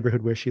in this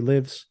neighborhood where she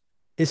lives,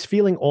 is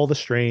feeling all the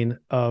strain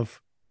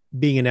of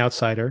being an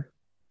outsider,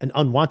 an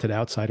unwanted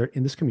outsider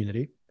in this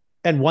community.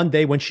 And one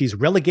day when she's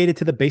relegated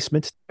to the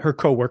basement, her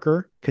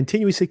coworker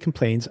continuously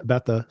complains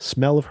about the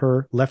smell of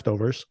her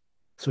leftovers.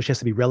 So she has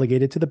to be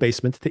relegated to the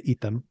basement to eat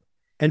them,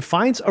 and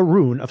finds a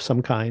rune of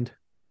some kind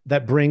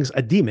that brings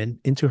a demon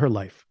into her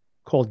life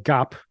called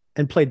Gap,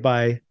 and played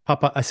by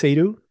Papa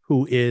Asedu,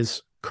 who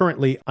is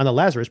currently on the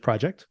Lazarus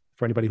Project,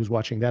 for anybody who's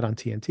watching that on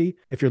TNT.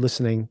 If you're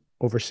listening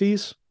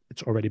overseas,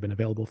 it's already been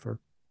available for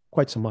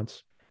quite some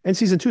months. And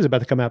season 2 is about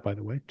to come out, by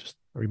the way, just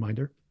a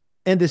reminder.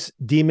 And this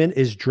demon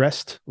is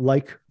dressed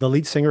like the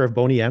lead singer of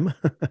Boney M.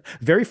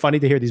 Very funny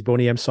to hear these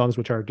Boney M songs,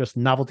 which are just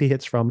novelty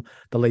hits from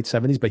the late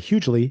 70s, but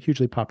hugely,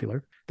 hugely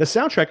popular. The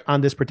soundtrack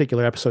on this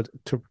particular episode,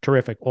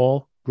 terrific.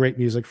 All great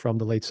music from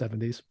the late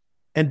 70s.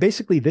 And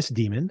basically this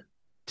demon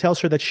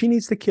tells her that she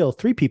needs to kill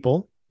 3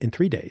 people in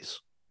 3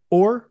 days,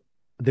 or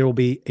there will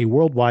be a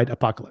worldwide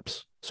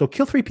apocalypse. So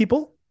kill 3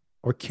 people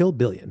or kill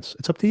billions.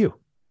 It's up to you.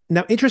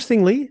 Now,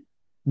 interestingly,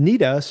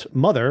 Nida's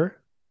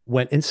mother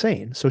went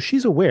insane. So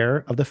she's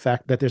aware of the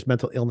fact that there's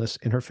mental illness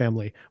in her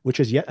family,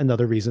 which is yet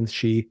another reason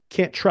she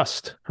can't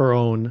trust her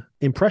own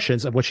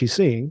impressions of what she's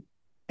seeing.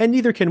 And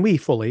neither can we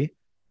fully,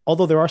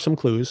 although there are some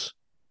clues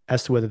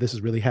as to whether this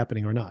is really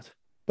happening or not.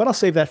 But I'll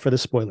save that for the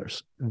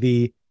spoilers.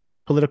 The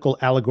political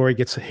allegory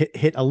gets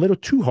hit a little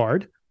too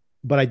hard,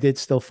 but I did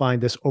still find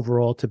this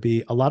overall to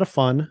be a lot of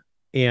fun.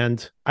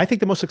 And I think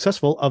the most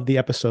successful of the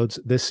episodes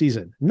this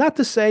season. Not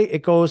to say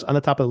it goes on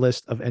the top of the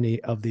list of any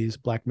of these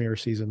Black Mirror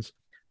seasons.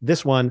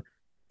 This one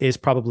is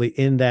probably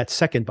in that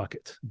second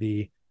bucket,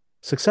 the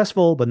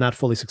successful but not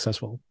fully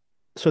successful.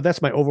 So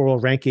that's my overall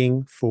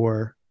ranking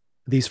for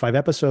these 5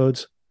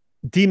 episodes.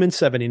 Demon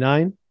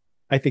 79,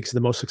 I think, is the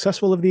most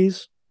successful of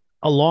these,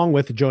 along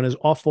with Jonah's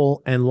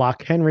Awful and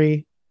Lock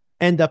Henry,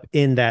 end up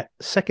in that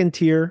second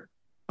tier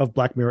of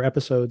Black Mirror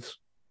episodes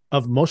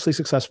of mostly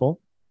successful.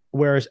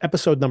 Whereas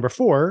episode number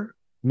 4,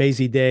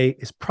 Maisie Day,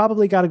 is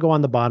probably got to go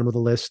on the bottom of the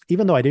list,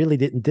 even though I really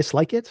didn't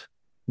dislike it,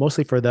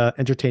 mostly for the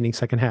entertaining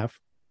second half.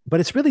 But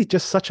it's really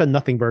just such a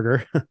nothing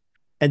burger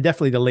and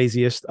definitely the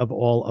laziest of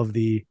all of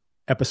the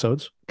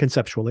episodes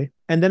conceptually.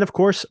 And then, of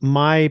course,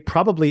 my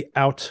probably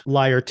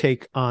outlier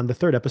take on the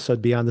 3rd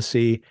episode, Beyond the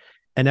Sea,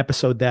 an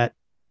episode that,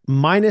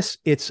 minus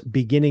its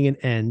beginning and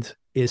end,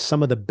 is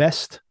some of the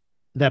best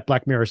that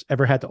Black Mirror has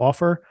ever had to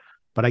offer.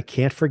 But I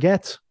can't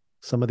forget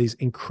some of these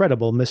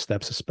incredible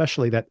missteps,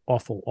 especially that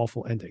awful,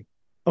 awful ending.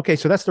 Okay,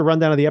 so that's the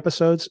rundown of the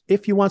episodes.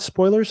 If you want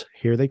spoilers,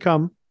 here they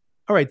come.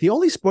 All right, the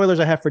only spoilers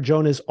I have for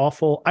Jonah's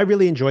Awful, I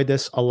really enjoyed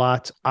this a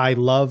lot. I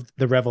loved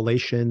the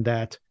revelation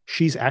that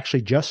she's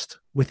actually just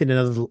within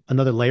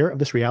another layer of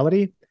this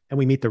reality, and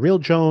we meet the real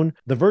Joan.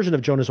 The version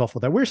of Jonah's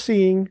Awful that we're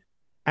seeing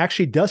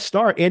actually does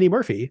star Annie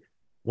Murphy.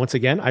 Once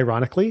again,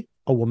 ironically,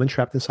 a woman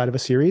trapped inside of a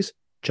series,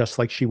 just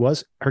like she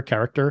was her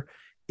character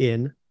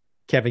in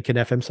Kevin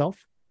Kneff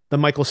himself. The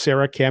Michael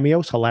Cera cameo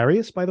is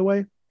hilarious, by the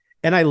way.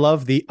 And I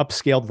love the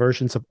upscaled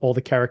versions of all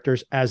the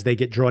characters as they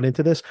get drawn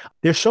into this.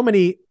 There's so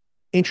many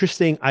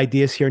interesting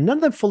ideas here, none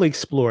of them fully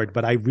explored,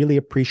 but I really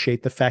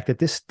appreciate the fact that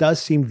this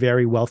does seem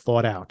very well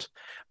thought out,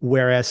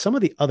 whereas some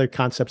of the other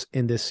concepts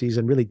in this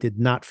season really did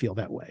not feel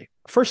that way.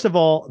 First of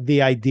all,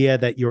 the idea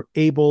that you're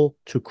able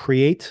to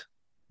create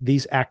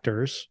these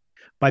actors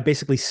by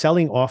basically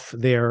selling off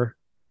their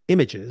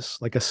images,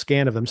 like a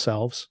scan of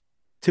themselves,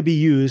 to be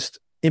used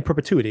in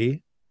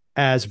perpetuity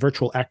as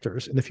virtual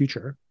actors in the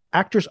future.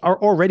 Actors are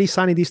already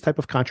signing these type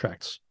of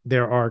contracts.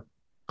 There are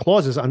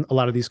clauses on a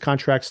lot of these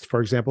contracts,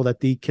 for example, that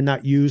they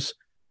cannot use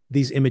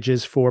these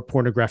images for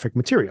pornographic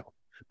material,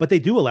 but they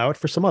do allow it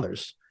for some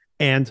others.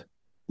 And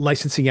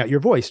licensing out your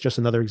voice, just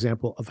another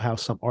example of how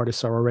some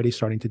artists are already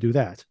starting to do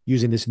that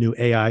using this new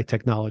AI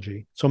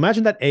technology. So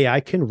imagine that AI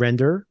can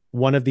render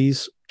one of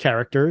these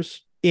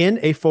characters in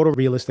a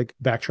photorealistic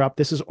backdrop.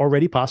 This is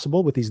already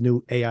possible with these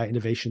new AI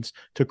innovations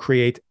to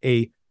create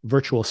a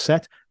virtual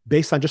set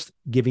based on just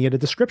giving it a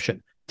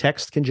description.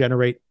 Text can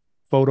generate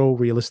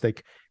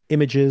photorealistic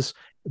images.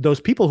 Those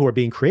people who are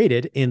being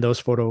created in those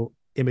photo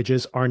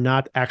images are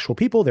not actual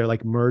people. They're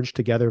like merged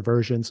together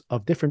versions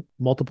of different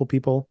multiple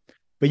people.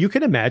 But you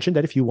can imagine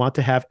that if you want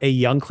to have a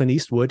young Clint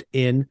Eastwood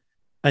in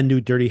a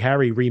new Dirty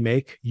Harry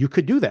remake, you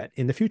could do that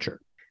in the future.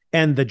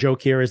 And the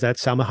joke here is that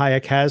Salma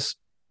Hayek has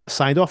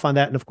signed off on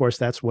that. And of course,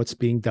 that's what's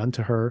being done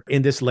to her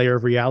in this layer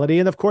of reality.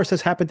 And of course,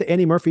 has happened to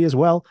Annie Murphy as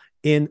well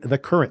in the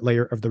current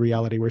layer of the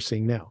reality we're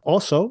seeing now.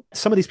 Also,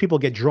 some of these people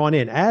get drawn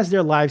in as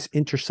their lives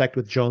intersect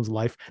with Joan's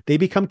life. They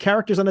become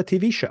characters on a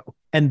TV show.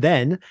 And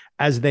then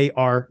as they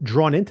are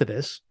drawn into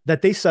this,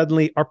 that they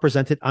suddenly are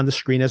presented on the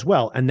screen as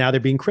well. And now they're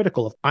being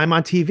critical of, I'm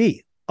on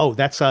TV. Oh,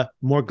 that's a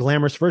more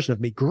glamorous version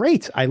of me.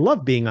 Great. I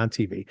love being on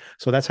TV.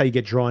 So that's how you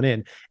get drawn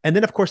in. And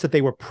then, of course, that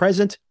they were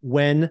present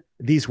when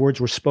these words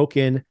were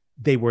spoken.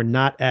 They were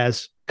not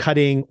as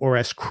cutting or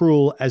as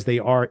cruel as they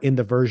are in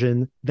the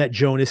version that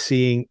Joan is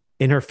seeing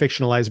in her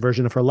fictionalized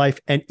version of her life.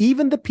 And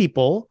even the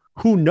people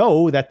who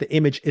know that the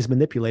image is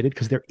manipulated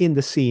because they're in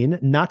the scene,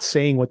 not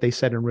saying what they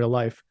said in real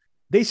life,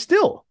 they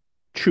still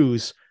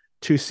choose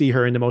to see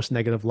her in the most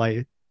negative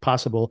light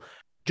possible,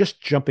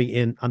 just jumping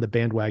in on the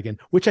bandwagon,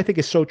 which I think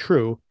is so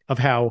true of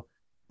how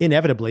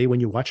inevitably when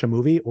you watch a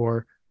movie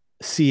or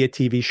see a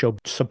TV show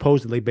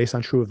supposedly based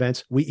on true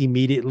events, we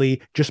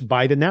immediately just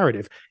buy the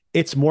narrative.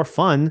 It's more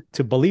fun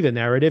to believe a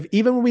narrative,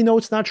 even when we know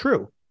it's not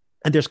true.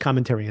 And there's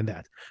commentary in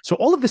that. So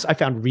all of this I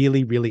found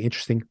really, really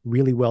interesting,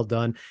 really well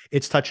done.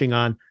 It's touching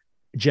on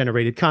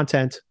generated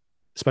content,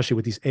 especially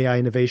with these AI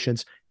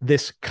innovations,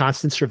 this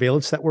constant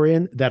surveillance that we're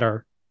in, that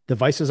our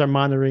devices are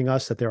monitoring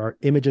us, that there are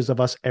images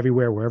of us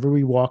everywhere, wherever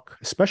we walk,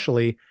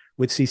 especially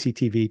with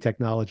CCTV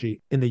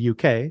technology in the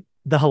UK.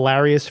 The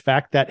hilarious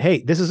fact that,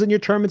 hey, this is in your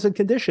terms and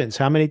conditions.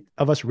 How many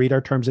of us read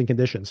our terms and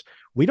conditions?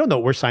 We don't know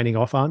what we're signing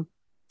off on.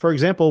 For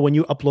example, when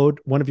you upload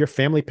one of your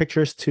family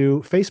pictures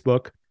to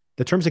Facebook,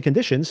 the terms and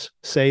conditions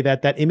say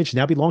that that image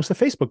now belongs to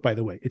Facebook, by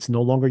the way. It's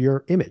no longer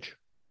your image.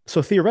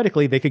 So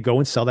theoretically, they could go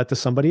and sell that to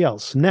somebody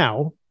else.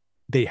 Now,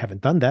 they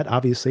haven't done that.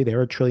 Obviously,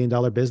 they're a $1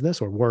 trillion business,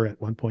 or were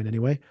at one point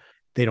anyway.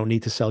 They don't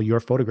need to sell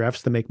your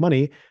photographs to make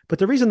money. But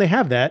the reason they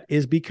have that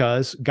is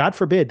because, God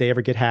forbid, they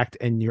ever get hacked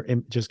and your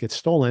images get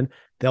stolen.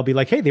 They'll be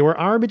like, hey, they were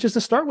our images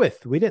to start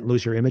with. We didn't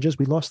lose your images.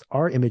 We lost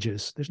our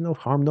images. There's no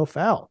harm, no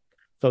foul.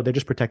 So they're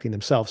just protecting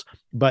themselves.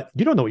 But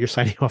you don't know what you're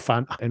signing off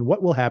on and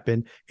what will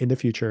happen in the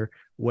future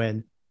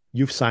when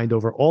you've signed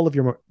over all of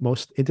your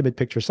most intimate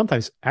pictures,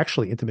 sometimes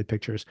actually intimate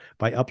pictures,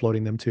 by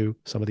uploading them to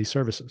some of these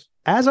services.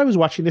 As I was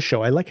watching the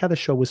show, I like how the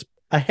show was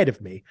ahead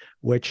of me,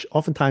 which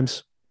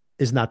oftentimes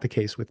is not the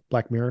case with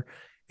Black Mirror.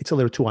 It's a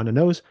little too on the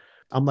nose.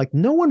 I'm like,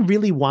 no one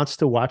really wants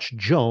to watch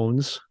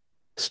Jones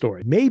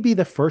story. Maybe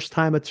the first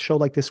time a show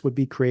like this would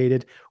be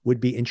created would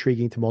be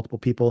intriguing to multiple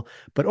people,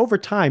 but over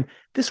time,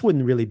 this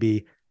wouldn't really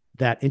be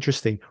that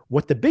interesting.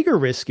 What the bigger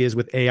risk is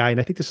with AI, and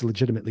I think this is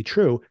legitimately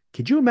true,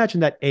 could you imagine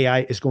that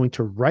AI is going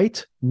to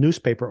write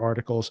newspaper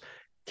articles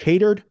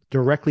catered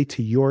directly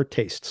to your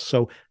tastes?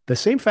 So the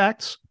same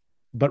facts,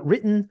 but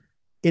written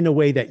in a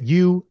way that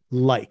you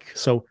like.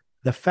 So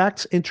the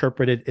facts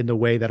interpreted in the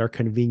way that are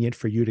convenient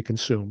for you to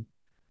consume.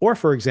 Or,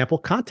 for example,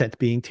 content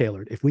being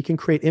tailored. If we can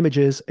create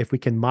images, if we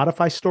can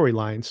modify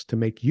storylines to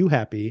make you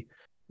happy,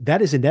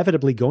 that is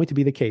inevitably going to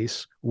be the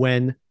case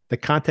when the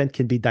content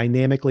can be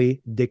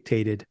dynamically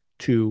dictated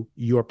to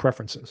your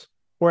preferences,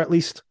 or at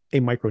least a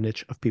micro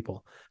niche of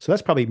people. So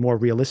that's probably more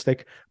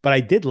realistic. But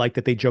I did like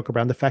that they joke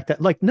around the fact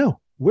that, like,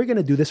 no, we're going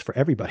to do this for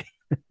everybody,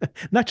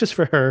 not just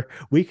for her.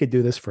 We could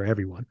do this for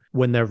everyone.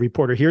 When the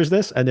reporter hears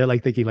this and they're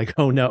like thinking like,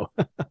 oh no,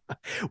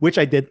 which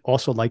I did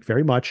also like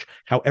very much,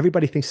 how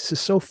everybody thinks this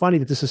is so funny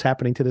that this is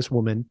happening to this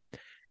woman.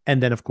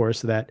 And then of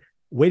course that,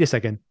 wait a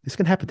second, this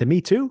can happen to me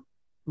too.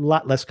 A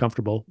lot less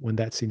comfortable when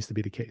that seems to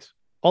be the case.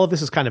 All of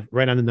this is kind of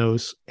right on the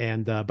nose,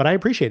 and but I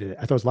appreciated it.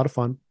 I thought it was a lot of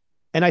fun.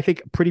 And I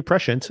think pretty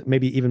prescient,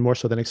 maybe even more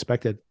so than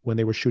expected when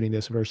they were shooting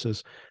this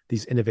versus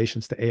these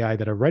innovations to AI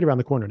that are right around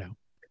the corner now.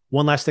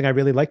 One last thing I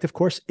really liked, of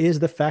course, is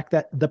the fact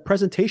that the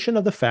presentation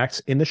of the facts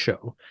in the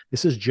show,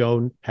 this is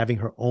Joan having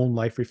her own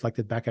life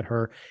reflected back at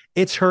her.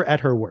 It's her at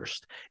her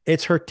worst.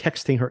 It's her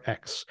texting her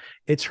ex.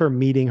 It's her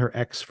meeting her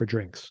ex for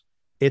drinks.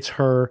 It's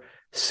her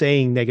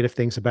saying negative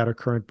things about her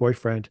current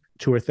boyfriend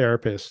to her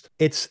therapist.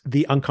 It's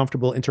the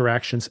uncomfortable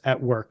interactions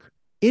at work.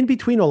 In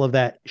between all of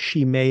that,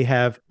 she may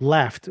have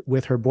laughed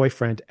with her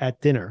boyfriend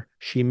at dinner.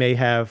 She may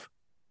have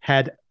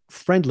had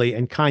friendly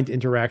and kind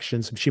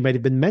interactions. She might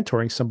have been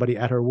mentoring somebody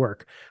at her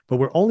work, but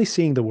we're only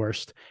seeing the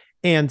worst.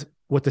 And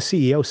what the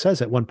CEO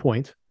says at one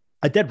point,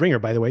 a dead ringer,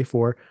 by the way,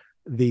 for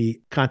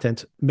the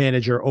content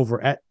manager over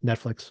at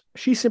Netflix,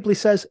 she simply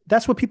says,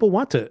 that's what people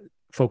want to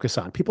focus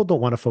on. People don't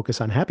want to focus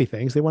on happy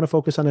things. They want to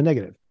focus on the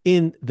negative.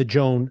 In the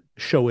Joan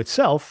show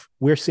itself,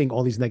 we're seeing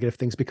all these negative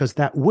things because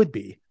that would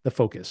be the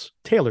focus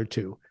tailored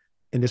to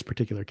in this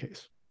particular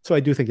case. So I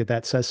do think that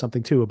that says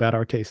something too about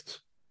our tastes.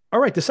 All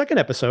right, the second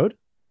episode,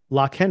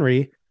 Lock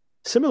Henry.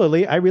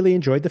 Similarly, I really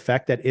enjoyed the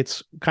fact that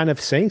it's kind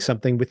of saying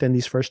something within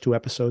these first two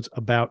episodes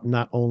about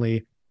not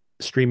only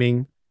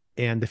streaming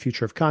and the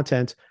future of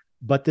content,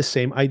 but the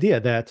same idea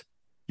that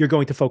you're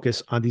going to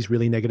focus on these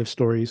really negative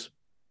stories.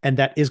 And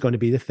that is going to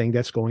be the thing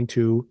that's going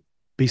to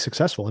be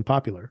successful and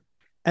popular.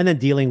 And then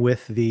dealing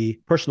with the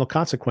personal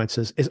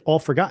consequences is all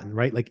forgotten,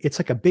 right? Like it's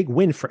like a big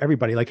win for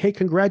everybody. Like, hey,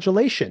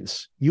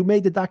 congratulations. You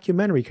made the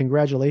documentary.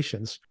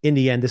 Congratulations. In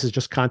the end, this is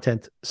just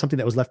content, something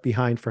that was left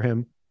behind for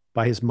him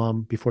by his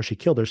mom before she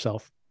killed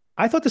herself.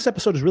 I thought this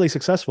episode was really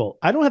successful.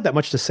 I don't have that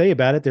much to say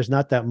about it. There's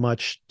not that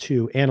much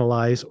to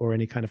analyze or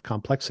any kind of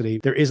complexity.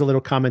 There is a little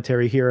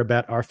commentary here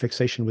about our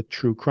fixation with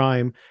true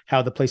crime,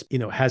 how the place,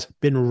 has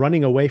been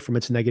running away from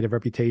its negative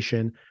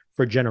reputation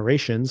for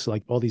generations.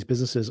 Like all these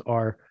businesses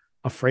are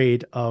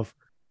afraid of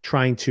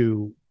trying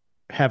to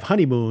have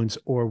honeymoons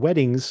or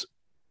weddings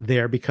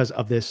there because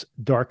of this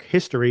dark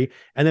history.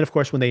 And then, of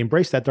course, when they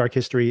embrace that dark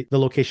history, the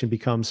location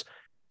becomes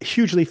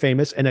hugely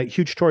famous and a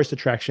huge tourist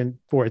attraction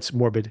for its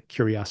morbid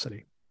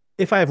curiosity.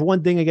 If I have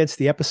one thing against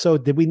the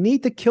episode, did we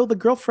need to kill the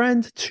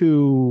girlfriend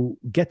to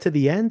get to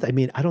the end? I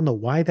mean, I don't know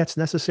why that's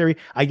necessary.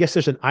 I guess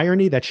there's an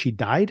irony that she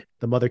died.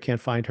 The mother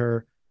can't find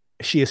her.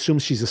 She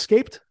assumes she's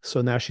escaped,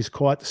 so now she's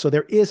caught. So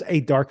there is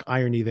a dark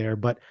irony there,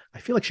 but I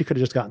feel like she could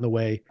have just gotten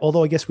away.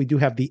 Although I guess we do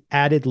have the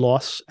added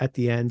loss at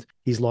the end.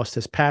 He's lost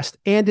his past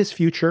and his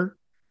future,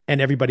 and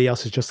everybody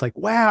else is just like,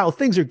 wow,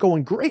 things are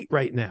going great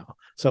right now.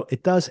 So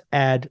it does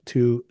add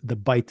to the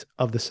bite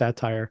of the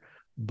satire,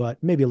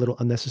 but maybe a little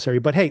unnecessary.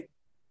 But hey,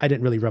 I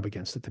didn't really rub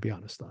against it, to be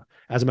honest.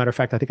 As a matter of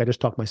fact, I think I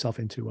just talked myself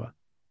into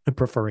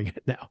preferring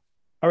it now.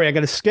 All right, I'm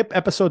going to skip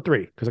episode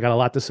 3 because I got a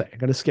lot to say. I'm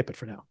going to skip it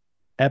for now.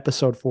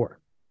 Episode 4,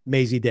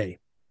 Maisie Day.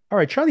 All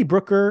right, Charlie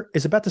Brooker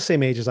is about the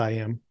same age as I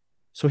am.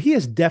 So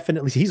he's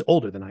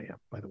older than I am,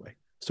 by the way.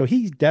 So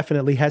he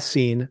definitely has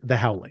seen The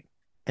Howling.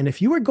 And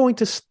if you are going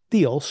to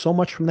steal so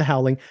much from The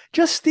Howling,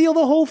 just steal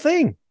the whole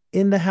thing.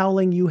 In The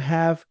Howling, you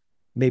have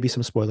maybe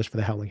some spoilers for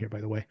The Howling here,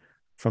 by the way,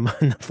 from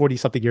 40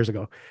 something years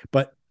ago.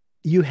 But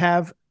you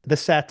have the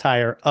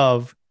satire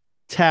of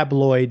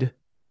tabloid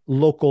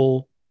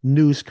local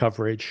news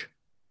coverage.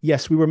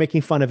 Yes, we were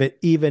making fun of it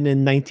even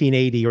in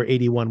 1980 or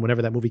 81,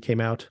 whenever that movie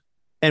came out.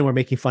 And we're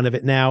making fun of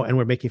it now, and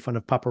we're making fun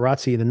of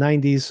paparazzi in the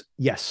 90s.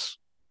 Yes,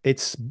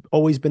 it's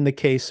always been the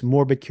case.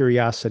 Morbid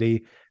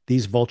curiosity,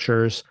 these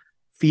vultures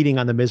feeding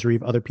on the misery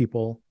of other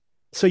people.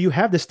 So you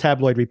have this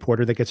tabloid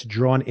reporter that gets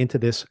drawn into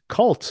this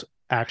cult,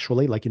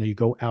 actually. Like, you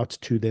go out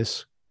to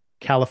this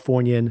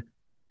Californian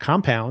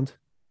compound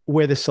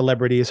where the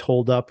celebrity is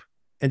holed up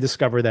and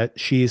discover that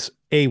she's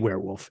a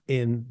werewolf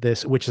in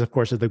this, which is, of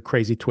course, the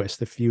crazy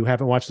twist. If you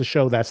haven't watched the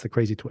show, that's the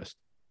crazy twist.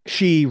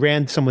 She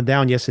ran someone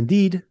down. Yes,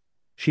 indeed.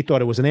 She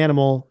thought it was an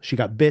animal. She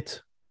got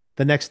bit.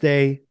 The next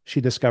day, she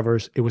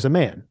discovers it was a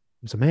man.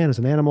 It was a man, it was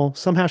an animal.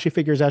 Somehow she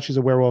figures out she's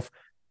a werewolf,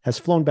 has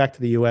flown back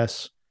to the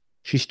US,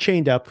 She's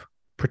chained up,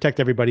 protect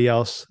everybody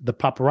else. The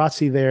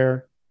paparazzi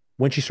there,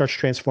 when she starts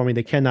transforming,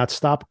 they cannot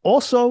stop.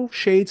 Also,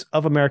 shades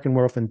of American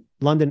Werewolf in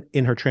London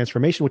in her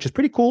transformation, which is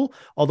pretty cool,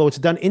 although it's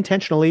done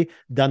intentionally,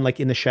 done like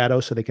in the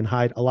shadows so they can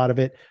hide a lot of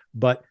it.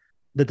 But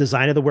the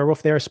design of the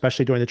werewolf there,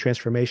 especially during the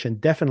transformation,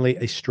 definitely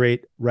a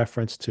straight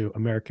reference to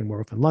American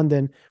Werewolf in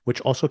London,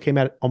 which also came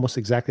out at almost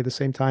exactly the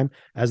same time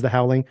as The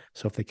Howling.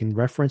 So if they can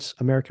reference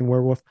American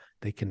Werewolf,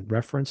 they can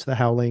reference The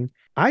Howling.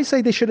 I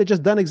say they should have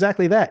just done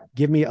exactly that.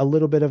 Give me a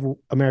little bit of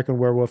American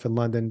Werewolf in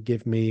London.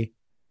 Give me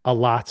a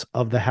lot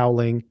of The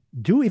Howling.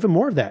 Do even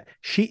more of that.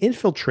 She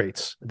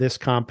infiltrates this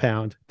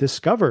compound,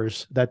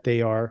 discovers that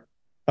they are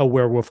a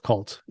werewolf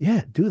cult.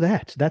 Yeah, do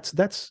that.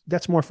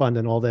 That's more fun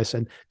than all this.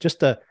 And just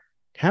to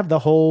have the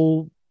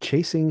whole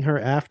chasing her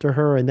after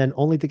her, and then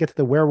only to get to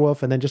the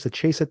werewolf, and then just a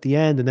chase at the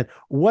end, and then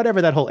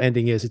whatever that whole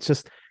ending is, it's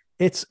just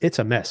it's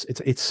a mess.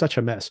 It's such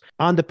a mess.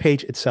 On the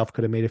page itself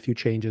could have made a few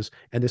changes,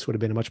 and this would have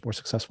been a much more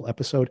successful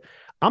episode.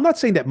 I'm not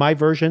saying that my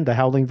version, the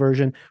Howling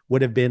version,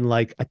 would have been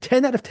like a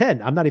 10 out of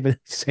 10. I'm not even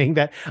saying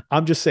that.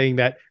 I'm just saying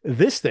that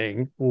this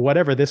thing,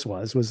 whatever this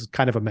was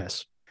kind of a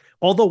mess.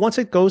 Although once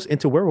it goes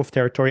into werewolf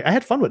territory, I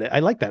had fun with it. I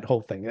like that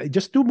whole thing.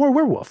 Just do more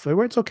werewolf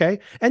where it's okay.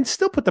 And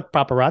still put the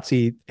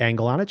paparazzi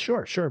angle on it.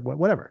 Sure,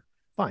 whatever.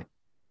 Fine.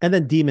 And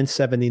then Demon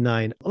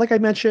 79. Like I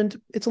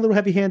mentioned, it's a little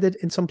heavy-handed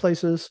in some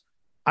places.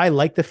 I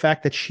like the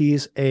fact that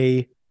she's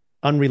a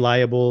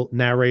unreliable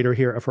narrator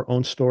here of her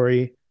own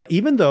story,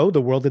 even though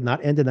the world did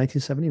not end in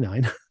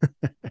 1979.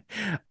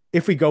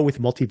 If we go with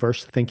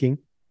multiverse thinking,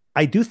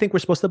 I do think we're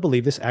supposed to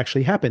believe this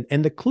actually happened.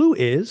 And the clue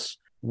is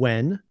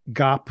when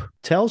Gop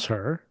tells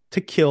her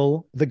to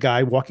kill the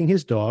guy walking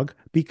his dog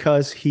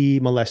because he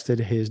molested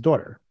his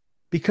daughter.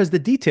 Because the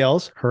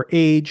details, her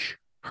age,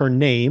 her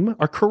name,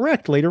 are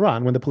correct later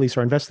on when the police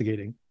are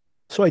investigating.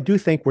 So I do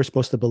think we're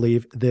supposed to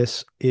believe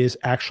this is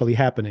actually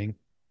happening.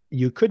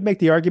 You could make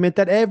the argument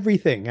that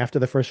everything after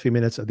the first few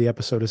minutes of the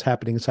episode is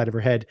happening inside of her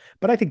head,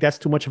 but I think that's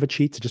too much of a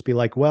cheat to just be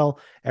like, well,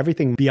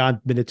 everything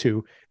beyond minute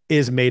 2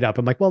 is made up.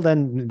 I'm like, well,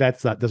 then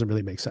doesn't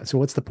really make sense. So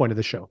what's the point of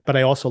the show? But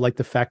I also like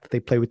the fact that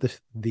they play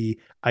with the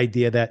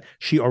idea that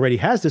she already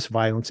has this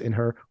violence in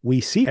her.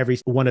 We see every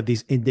one of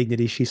these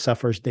indignities she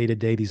suffers day to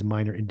day, these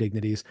minor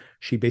indignities.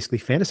 She basically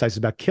fantasizes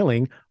about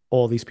killing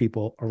all these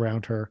people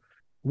around her,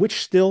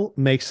 which still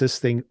makes this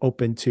thing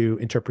open to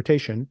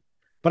interpretation.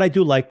 But I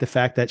do like the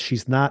fact that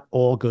she's not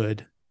all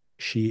good.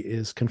 She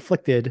is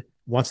conflicted,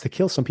 wants to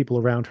kill some people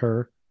around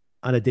her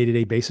on a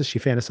day-to-day basis. She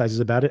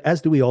fantasizes about it,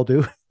 as do we all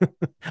do.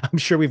 I'm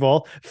sure we've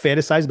all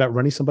fantasized about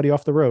running somebody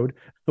off the road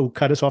who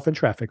cut us off in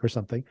traffic or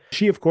something.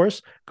 She, of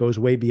course, goes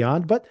way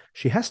beyond, but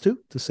she has to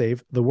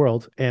save the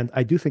world. And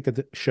I do think that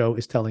the show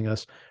is telling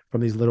us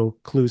from these little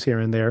clues here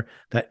and there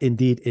that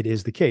indeed it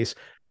is the case.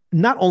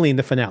 Not only in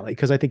the finale,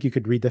 because I think you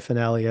could read the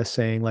finale as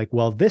saying like,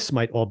 well, this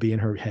might all be in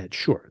her head.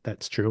 Sure,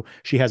 that's true.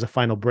 She has a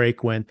final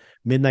break when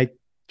midnight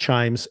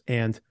chimes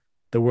and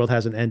the world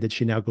hasn't ended.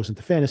 She now goes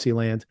into fantasy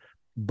land.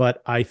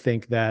 But I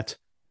think that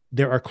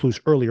there are clues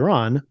earlier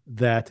on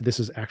that this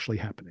is actually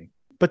happening.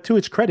 But to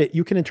its credit,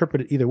 you can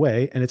interpret it either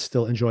way, and it's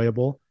still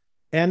enjoyable.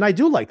 And I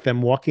do like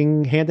them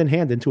walking hand in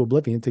hand into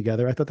oblivion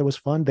together. I thought that was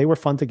fun. They were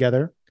fun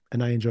together,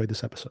 and I enjoyed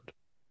this episode.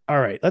 All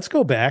right, let's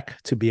go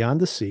back to Beyond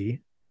the Sea.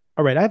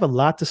 All right, I have a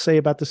lot to say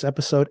about this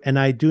episode, and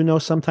I do know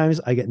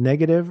sometimes I get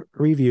negative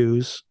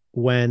reviews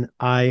when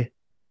I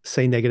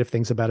say negative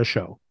things about a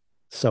show.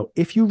 So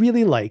if you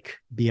really like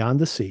Beyond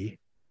the Sea,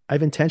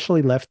 I've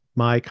intentionally left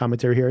my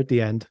commentary here at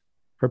the end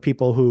for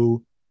people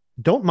who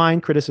don't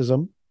mind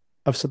criticism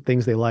of some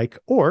things they like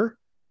or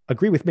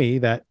agree with me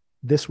that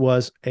this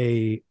was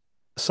a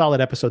solid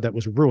episode that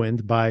was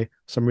ruined by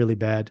some really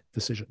bad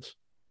decisions.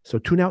 So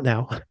tune out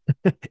now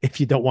if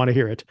you don't want to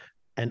hear it.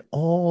 And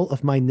all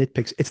of my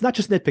nitpicks, it's not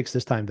just nitpicks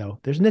this time, though.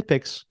 There's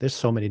nitpicks. There's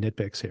so many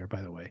nitpicks here,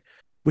 by the way,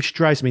 which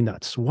drives me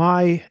nuts.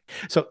 Why?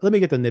 So let me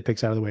get the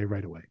nitpicks out of the way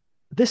right away.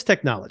 This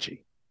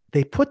technology,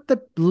 they put the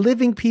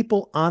living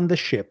people on the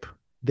ship.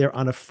 They're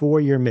on a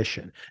 4-year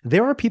mission.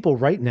 There are people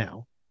right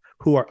now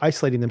who are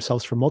isolating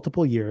themselves for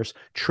multiple years,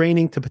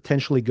 training to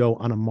potentially go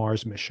on a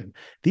Mars mission.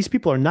 These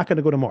people are not going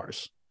to go to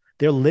Mars.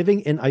 They're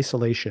living in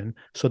isolation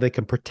so they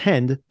can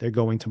pretend they're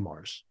going to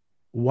Mars.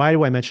 Why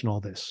do I mention all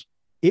this?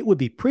 It would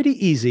be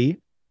pretty easy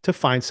to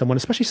find someone,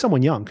 especially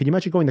someone young. Can you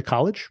imagine going to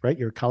college, right?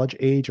 You're college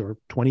age or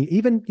 20,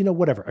 even,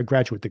 whatever, a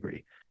graduate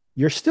degree.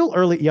 You're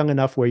still young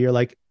enough where you're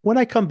like, when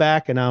I come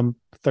back and I'm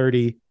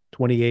 30,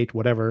 28,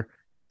 whatever,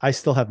 I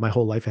still have my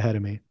whole life ahead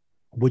of me.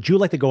 Would you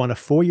like to go on a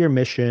 4-year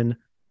mission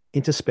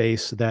into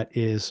space that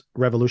is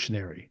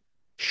revolutionary?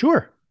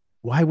 Sure.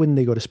 Why wouldn't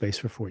they go to space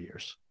for 4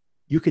 years?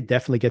 You could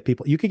definitely get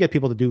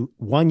people to do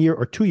 1 year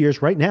or 2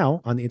 years right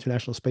now on the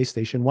International Space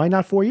Station. Why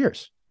not 4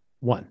 years?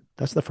 One,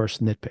 that's the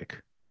first nitpick.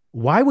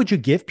 Why would you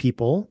give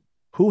people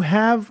who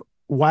have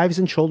wives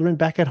and children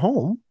back at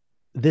home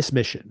this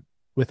mission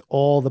with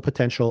all the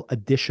potential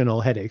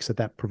additional headaches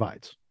that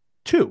provides?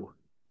 2,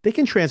 they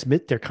can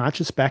transmit their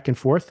conscience back and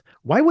forth.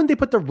 Why wouldn't they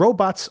put the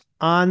robots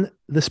on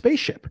the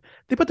spaceship?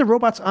 They put the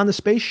robots on the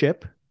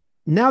spaceship.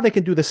 Now they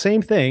can do the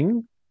same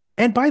thing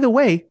And by the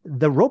way,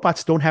 the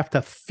robots don't have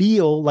to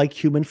feel like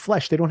human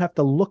flesh. They don't have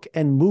to look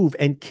and move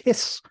and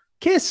kiss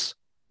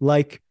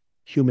like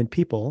human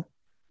people,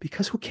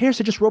 because who cares?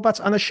 They're just robots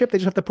on a ship. They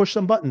just have to push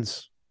some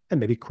buttons and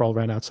maybe crawl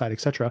around outside,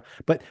 etc.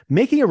 But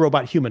making a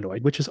robot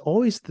humanoid, which is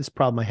always this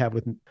problem I have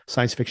with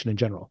science fiction in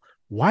general.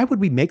 Why would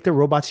we make the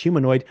robots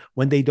humanoid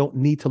when they don't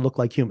need to look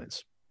like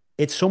humans?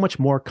 It's so much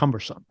more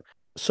cumbersome.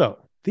 So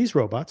these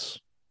robots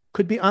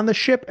could be on the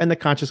ship and the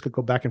conscious could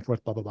go back and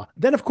forth, blah, blah, blah.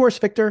 Then, of course,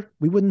 Victor,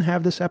 we wouldn't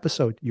have this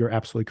episode. You're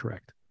absolutely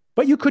correct.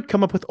 But you could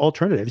come up with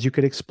alternatives. You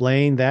could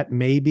explain that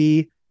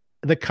maybe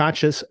the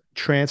conscious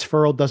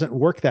transferal doesn't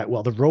work that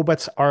well. The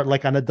robots are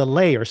like on a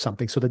delay or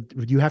something. So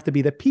that you have to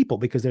be the people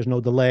because there's no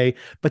delay.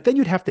 But then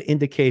you'd have to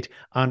indicate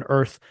on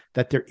Earth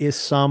that there is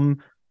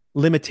some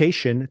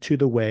limitation to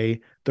the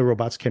way the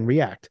robots can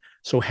react.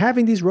 So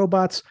having these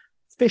robots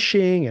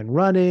fishing and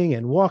running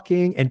and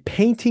walking and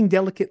painting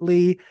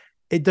delicately,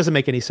 it doesn't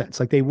make any sense.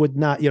 Like they would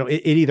not,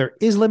 it either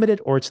is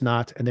limited or it's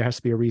not. And there has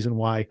to be a reason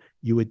why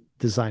you would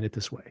design it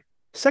this way.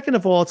 Second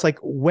of all, it's like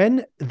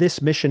when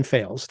this mission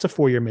fails, it's a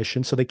 4-year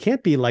mission. So they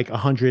can't be like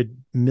 100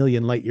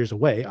 million light years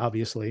away,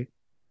 obviously.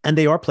 And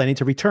they are planning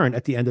to return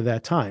at the end of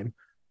that time.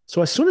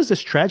 So as soon as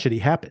this tragedy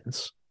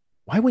happens,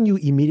 why wouldn't you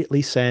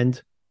immediately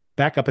send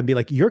back up and be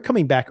like, you're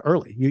coming back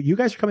early. You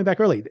guys are coming back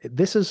early.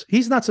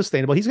 He's not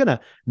sustainable. He's going to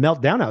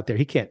melt down out there.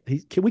 We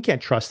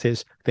can't trust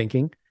his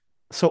thinking.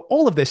 So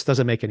all of this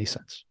doesn't make any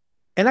sense.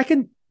 And I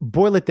can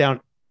boil it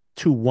down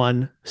to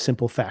one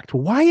simple fact.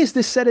 Why is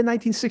this set in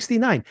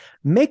 1969?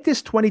 Make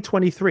this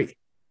 2023.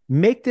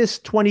 Make this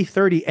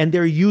 2030. And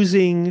they're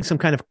using some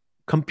kind of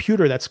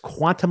computer that's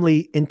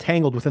quantumly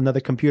entangled with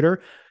another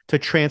computer to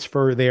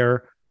transfer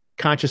their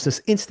consciousness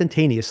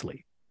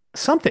instantaneously.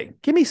 Something.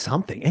 Give me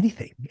something.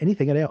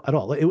 Anything at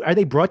all. Are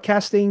they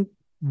broadcasting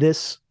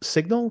this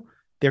signal,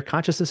 their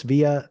consciousness,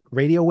 via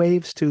radio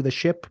waves to the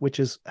ship, which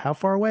is how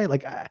far away?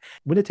 Like,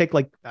 wouldn't it take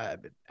like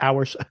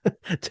hours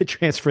to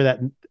transfer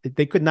that?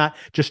 They could not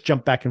just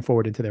jump back and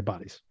forward into their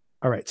bodies.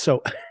 All right.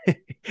 So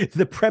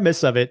the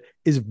premise of it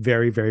is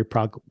very, very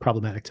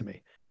problematic to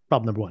me.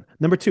 Problem number one.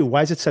 Number two,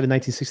 why is it set in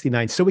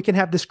 1969? So we can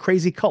have this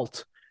crazy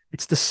cult.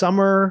 It's the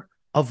summer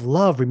of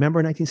love. Remember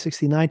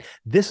 1969?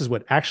 This is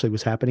what actually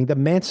was happening. The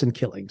Manson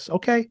killings.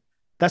 Okay.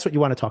 That's what you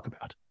want to talk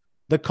about.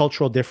 The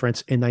cultural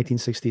difference in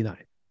 1969.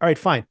 All right,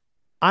 fine.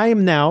 I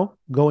am now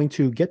going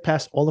to get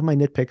past all of my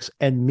nitpicks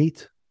and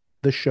meet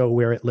the show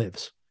where it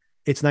lives.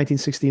 It's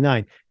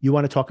 1969. You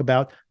want to talk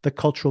about the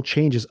cultural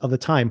changes of the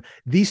time.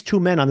 These two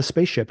men on the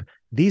spaceship,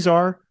 these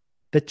are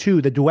the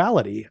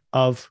duality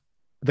of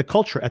the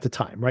culture at the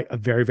time, right? A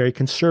very, very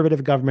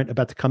conservative government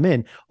about to come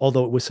in,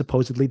 although it was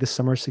supposedly the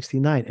summer of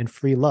 69 and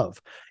free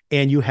love.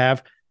 And you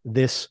have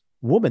this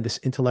woman, this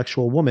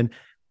intellectual woman,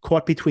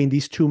 caught between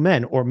these two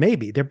men, or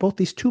maybe they're both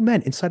these two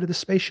men inside of the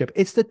spaceship.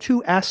 It's the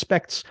two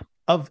aspects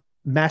of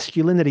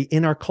masculinity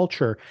in our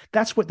culture.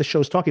 That's what the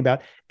show's talking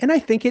about. And I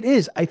think it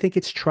is. I think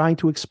it's trying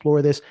to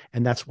explore this.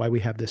 And that's why we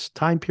have this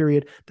time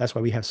period. That's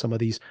why we have some of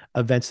these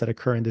events that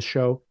occur in the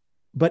show.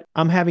 But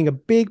I'm having a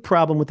big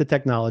problem with the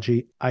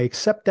technology. I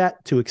accept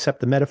that to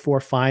accept the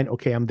metaphor. Fine.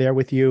 Okay, I'm there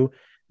with you.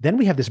 Then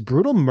we have this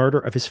brutal murder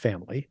of his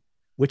family,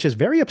 which is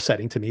very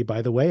upsetting to me,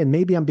 by the way. And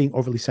maybe I'm being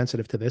overly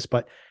sensitive to this,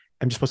 but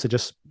I'm just supposed to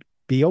just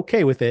be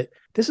okay with it.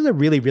 This is a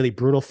really, really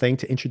brutal thing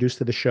to introduce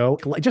to the show.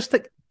 Just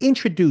to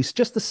introduce,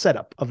 just the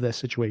setup of this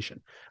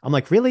situation. I'm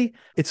like, really?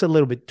 It's a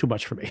little bit too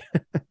much for me.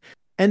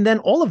 And then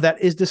all of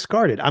that is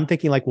discarded. I'm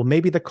thinking like, well,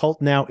 maybe the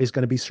cult now is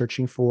going to be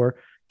searching for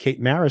Kate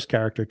Mara's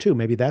character too.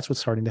 Maybe that's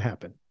what's starting to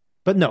happen.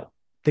 But no,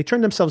 they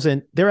turned themselves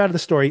in. They're out of the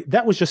story.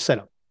 That was just set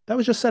up.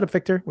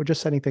 Victor. We're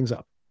just setting things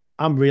up.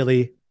 I'm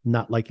really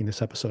not liking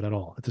this episode at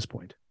all at this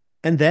point.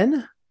 And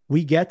then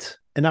we get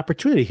an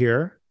opportunity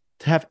here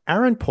to have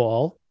Aaron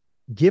Paul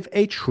give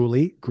a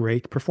truly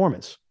great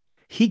performance.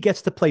 He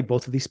gets to play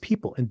both of these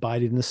people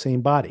embodied in the same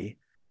body.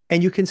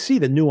 And you can see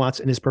the nuance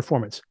in his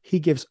performance. He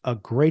gives a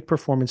great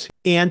performance.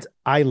 And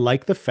I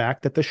like the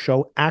fact that the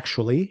show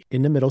actually,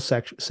 in the middle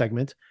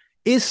segment,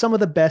 is some of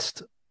the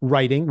best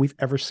writing we've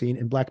ever seen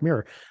in Black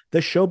Mirror.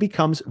 The show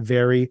becomes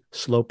very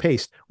slow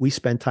paced. We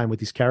spend time with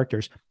these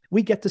characters.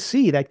 We get to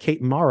see that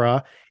Kate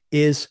Mara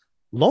is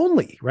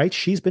lonely, right?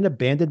 She's been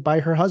abandoned by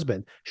her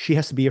husband. She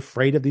has to be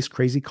afraid of these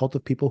crazy cult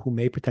of people who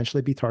may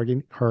potentially be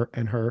targeting her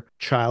and her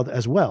child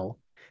as well.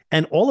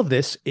 And all of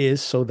this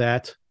is so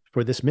that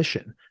for this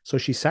mission. So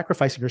she's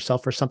sacrificing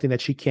herself for something that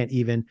she can't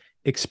even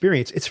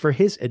experience. It's for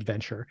his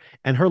adventure,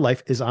 and her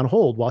life is on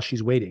hold while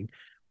she's waiting.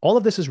 All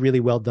of this is really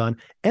well done.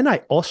 And I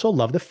also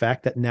love the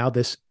fact that now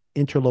this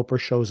interloper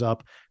shows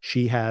up.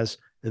 She has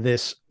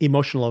this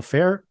emotional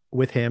affair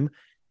with him.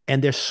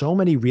 And there's so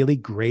many really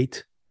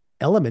great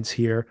elements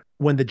here.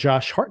 When the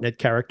Josh Hartnett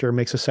character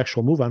makes a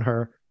sexual move on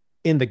her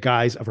in the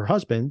guise of her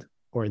husband,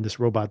 or in this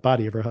robot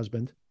body of her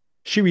husband,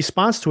 she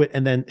responds to it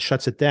and then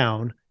shuts it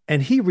down.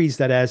 And he reads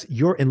that as,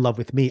 you're in love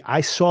with me.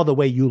 I saw the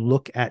way you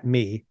look at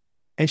me.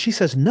 And she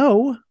says,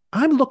 no,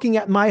 I'm looking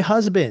at my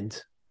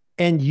husband.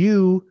 And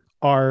you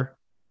are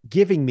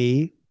giving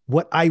me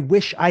what I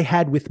wish I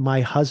had with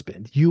my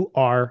husband. You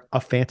are a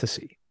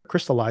fantasy.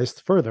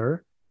 crystallized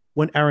further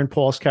when Aaron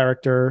Paul's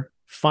character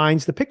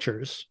finds the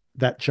pictures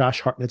that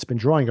Josh Hartnett's been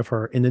drawing of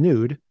her in the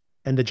nude.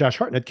 And the Josh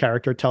Hartnett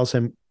character tells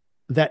him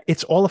that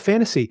it's all a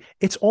fantasy.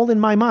 It's all in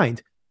my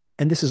mind.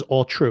 And this is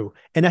all true.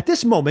 And at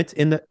this moment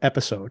in the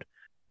episode,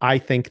 I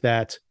think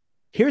that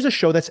here's a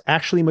show that's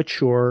actually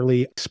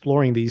maturely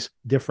exploring these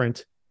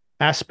different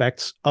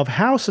aspects of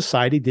how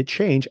society did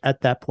change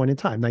at that point in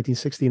time,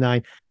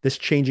 1969, this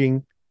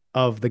changing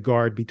of the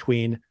guard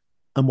between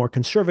a more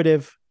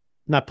conservative,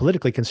 not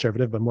politically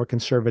conservative, but more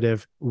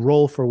conservative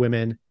role for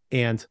women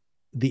and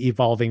the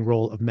evolving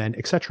role of men,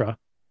 etc.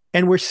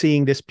 And we're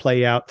seeing this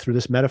play out through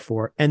this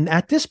metaphor. And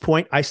at this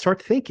point, I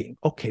start thinking,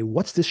 okay,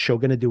 what's this show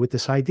going to do with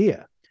this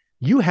idea?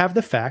 You have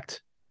the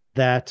fact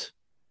that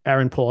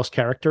Aaron Paul's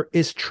character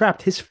is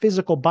trapped. His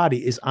physical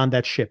body is on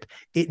that ship.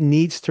 It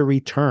needs to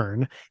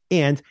return.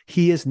 And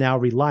he is now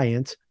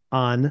reliant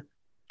on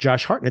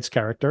Josh Hartnett's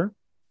character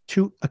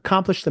to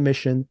accomplish the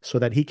mission so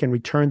that he can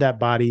return that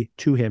body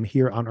to him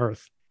here on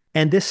Earth.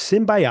 And this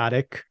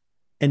symbiotic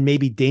and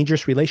maybe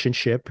dangerous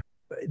relationship,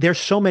 there's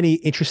so many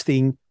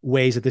interesting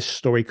ways that this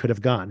story could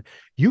have gone.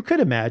 You could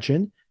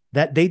imagine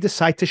that they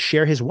decide to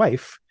share his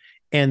wife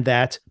and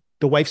that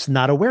the wife's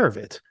not aware of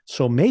it.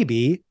 So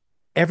maybe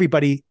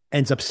everybody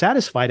ends up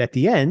satisfied at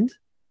the end,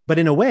 but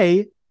in a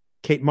way,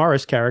 Kate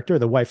Mara's character,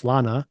 the wife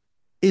Lana,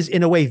 is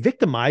in a way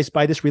victimized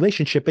by this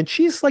relationship. And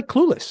she's like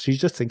clueless. She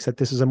just thinks that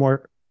this is a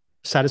more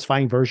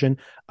satisfying version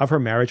of her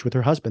marriage with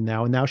her husband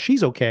now. And now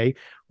she's okay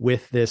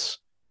with this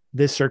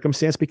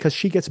circumstance because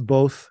she gets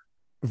both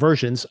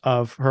versions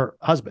of her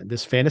husband,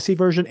 this fantasy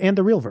version and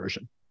the real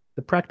version,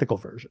 the practical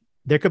version.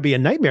 There could be a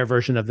nightmare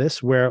version of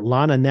this where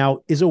Lana now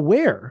is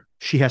aware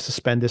she has to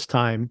spend this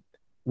time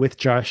with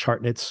Josh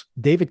Hartnett's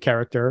David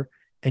character,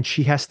 and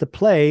she has to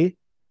play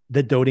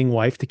the doting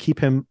wife to keep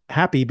him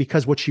happy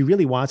because what she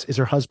really wants is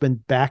her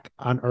husband back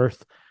on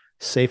Earth,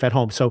 safe at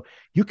home. So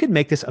you could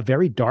make this a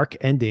very dark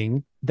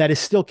ending that is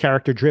still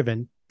character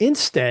driven.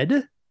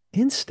 Instead,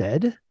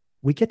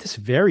 we get this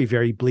very,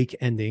 very bleak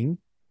ending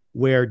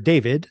where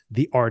David,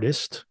 the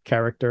artist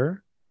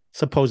character,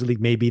 supposedly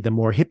maybe the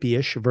more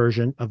hippie-ish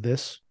version of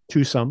this,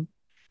 to some,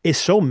 is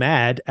so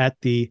mad at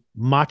the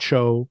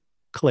macho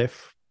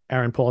Cliff,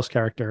 Aaron Paul's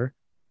character,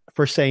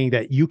 for saying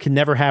that you can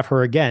never have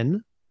her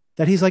again,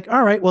 that he's like,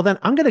 all right, well then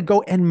I'm going to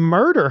go and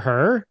murder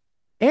her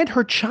and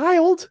her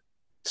child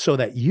so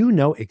that you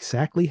know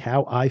exactly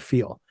how I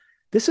feel.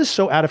 This is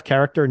so out of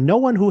character. No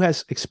one who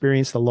has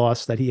experienced the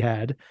loss that he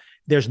had,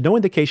 there's no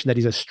indication that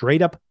he's a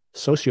straight up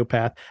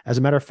sociopath. As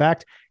a matter of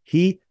fact,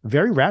 he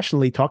very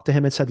rationally talked to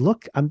him and said,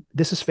 look,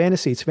 this is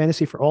fantasy. It's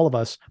fantasy for all of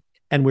us.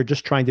 And we're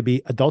just trying to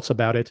be adults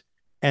about it.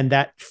 And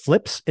that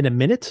flips in a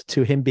minute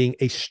to him being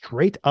a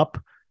straight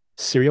up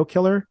serial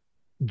killer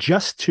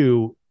just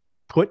to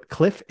put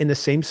Cliff in the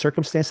same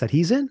circumstance that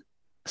he's in.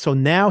 So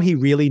now he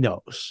really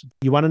knows.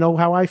 You want to know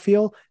how I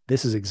feel?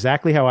 This is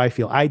exactly how I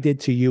feel. I did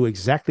to you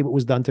exactly what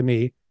was done to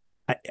me.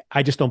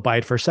 I just don't buy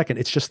it for a second.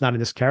 It's just not in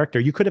this character.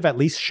 You could have at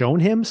least shown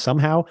him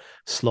somehow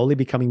slowly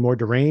becoming more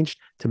deranged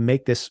to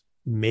make this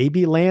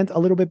maybe land a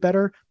little bit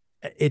better.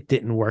 It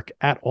didn't work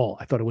at all.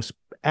 I thought it was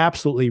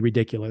absolutely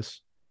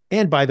ridiculous.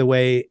 And by the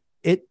way,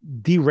 it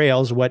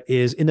derails what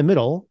is in the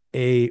middle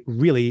a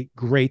really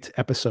great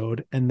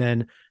episode and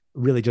then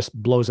really just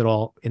blows it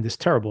all in this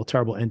terrible,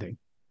 terrible ending.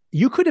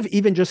 You could have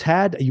even just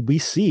we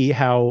see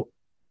how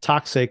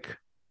toxic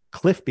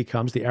Cliff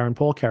becomes, the Aaron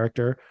Paul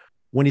character,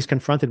 when he's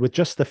confronted with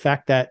just the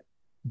fact that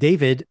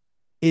David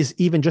is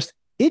even just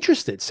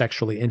interested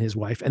sexually in his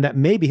wife and that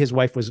maybe his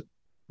wife was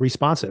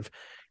responsive.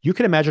 You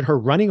can imagine her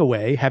running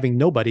away, having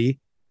nobody,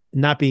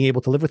 not being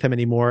able to live with him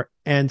anymore.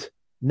 And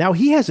now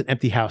he has an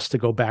empty house to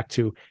go back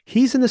to.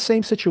 He's in the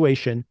same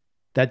situation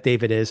that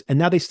David is. And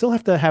now they still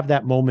have to have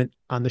that moment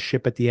on the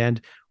ship at the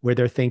end where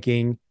they're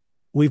thinking,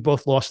 we've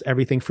both lost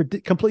everything for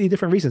completely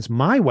different reasons.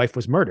 My wife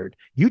was murdered.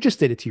 You just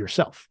did it to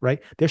yourself, right?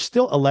 There's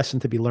still a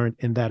lesson to be learned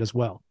in that as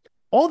well.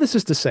 All this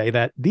is to say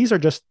that these are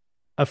just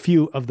a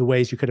few of the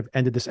ways you could have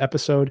ended this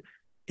episode.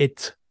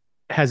 It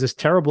has this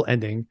terrible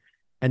ending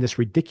and this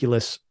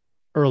ridiculous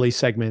early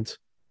segment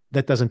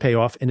that doesn't pay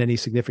off in any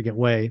significant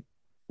way,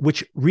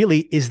 which really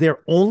is there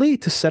only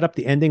to set up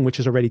the ending, which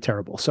is already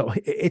terrible. So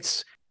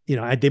it's,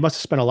 they must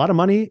have spent a lot of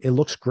money. It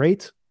looks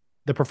great.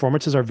 The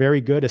performances are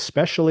very good,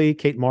 especially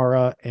Kate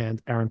Mara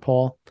and Aaron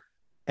Paul.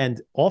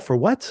 And all for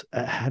what?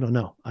 I don't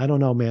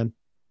know, man.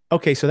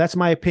 Okay, so that's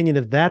my opinion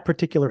of that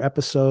particular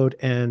episode.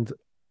 And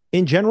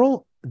in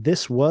general,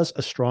 this was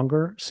a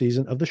stronger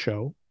season of the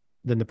show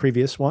than the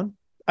previous one.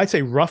 I'd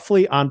say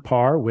roughly on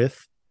par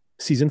with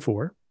season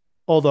 4,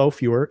 although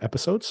fewer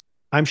episodes.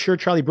 I'm sure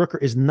Charlie Brooker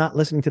is not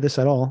listening to this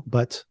at all,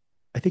 but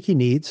I think he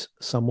needs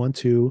someone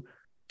to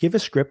give a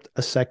script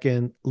a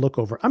second look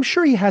over. I'm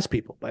sure he has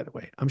people, by the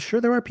way. I'm sure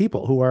there are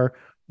people who are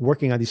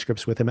working on these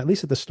scripts with him, at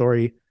least at the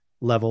story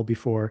level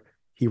before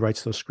he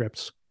writes those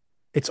scripts.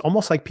 It's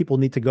almost like people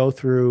need to go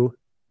through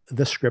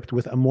the script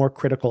with a more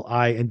critical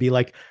eye and be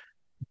like,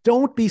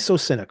 don't be so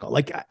cynical.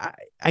 Like,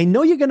 I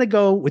know you're going to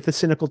go with a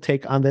cynical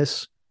take on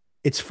this.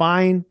 It's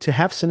fine to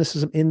have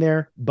cynicism in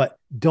there, but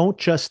don't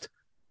just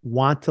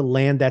want to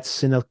land that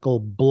cynical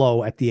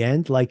blow at the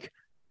end. Like,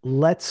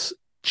 let's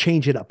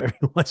change it up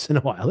every once in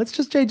a while. Let's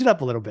just change it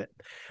up a little bit.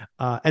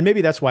 And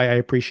maybe that's why I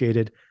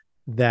appreciated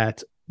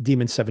that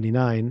Demon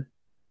 79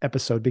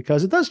 episode,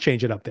 because it does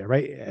change it up there,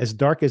 right? As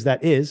dark as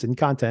that is in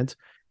content,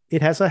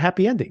 it has a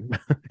happy ending.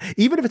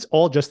 Even if it's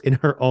all just in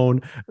her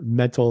own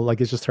mental, like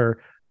it's just her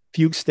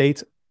fugue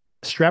state,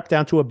 strapped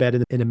down to a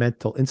bed in a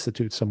mental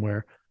institute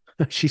somewhere,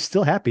 she's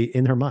still happy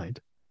in her mind.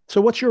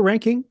 So what's your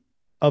ranking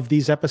of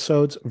these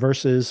episodes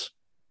versus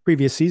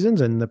previous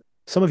seasons? And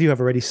some of you have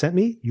already sent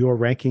me your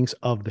rankings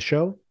of the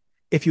show.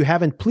 If you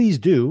haven't, please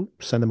do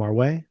send them our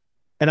way.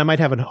 And I might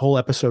have a whole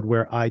episode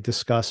where I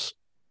discuss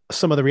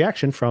some of the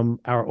reaction from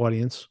our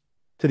audience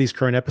to these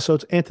current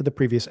episodes and to the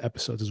previous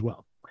episodes as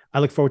well. I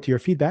look forward to your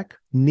feedback.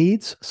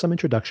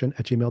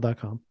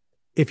 needssomeintroduction@gmail.com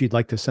if you'd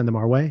like to send them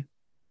our way.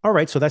 All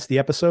right, so that's the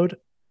episode.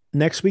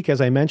 Next week,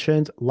 as I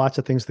mentioned, lots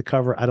of things to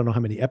cover. I don't know how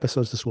many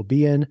episodes this will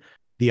be in.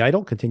 The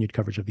Idol, continued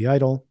coverage of The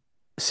Idol.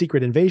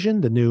 Secret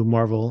Invasion, the new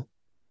Marvel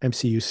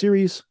MCU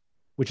series,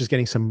 which is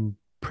getting some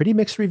pretty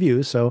mixed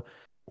reviews, so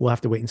we'll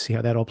have to wait and see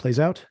how that all plays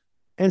out.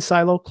 And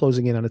Silo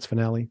closing in on its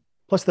finale.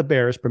 Plus The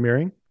Bear is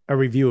premiering, a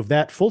review of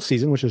that full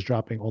season, which is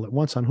dropping all at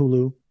once on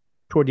Hulu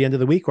toward the end of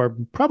the week, or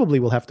probably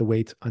we'll have to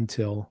wait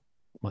until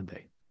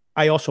Monday.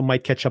 I also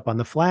might catch up on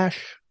The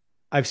Flash.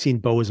 I've seen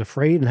Beau is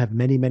Afraid and have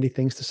many, many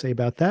things to say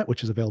about that,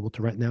 which is available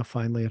to rent now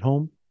finally at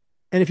home.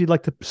 And if you'd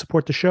like to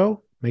support the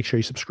show, make sure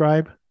you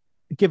subscribe,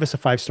 give us a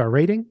 5-star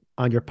rating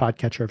on your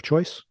podcatcher of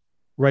choice,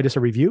 write us a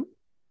review,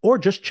 or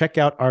just check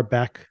out our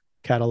back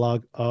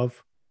catalog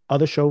of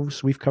other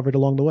shows we've covered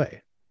along the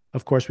way.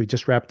 Of course, we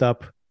just wrapped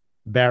up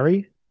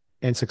Barry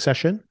and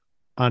Succession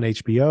on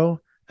HBO,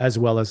 as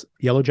well as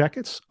Yellow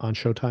Jackets on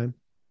Showtime,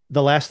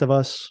 The Last of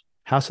Us,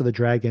 House of the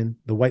Dragon,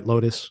 The White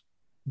Lotus,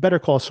 Better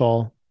Call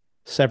Saul,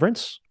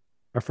 Severance,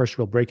 our first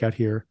real breakout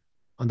here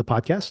on the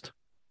podcast.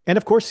 And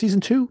of course, season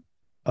 2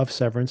 of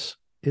Severance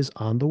is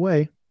on the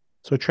way.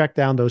 So track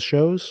down those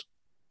shows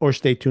or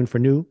stay tuned for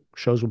new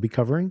shows we'll be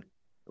covering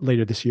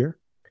later this year.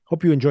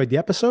 Hope you enjoyed the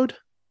episode,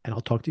 and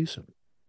I'll talk to you soon.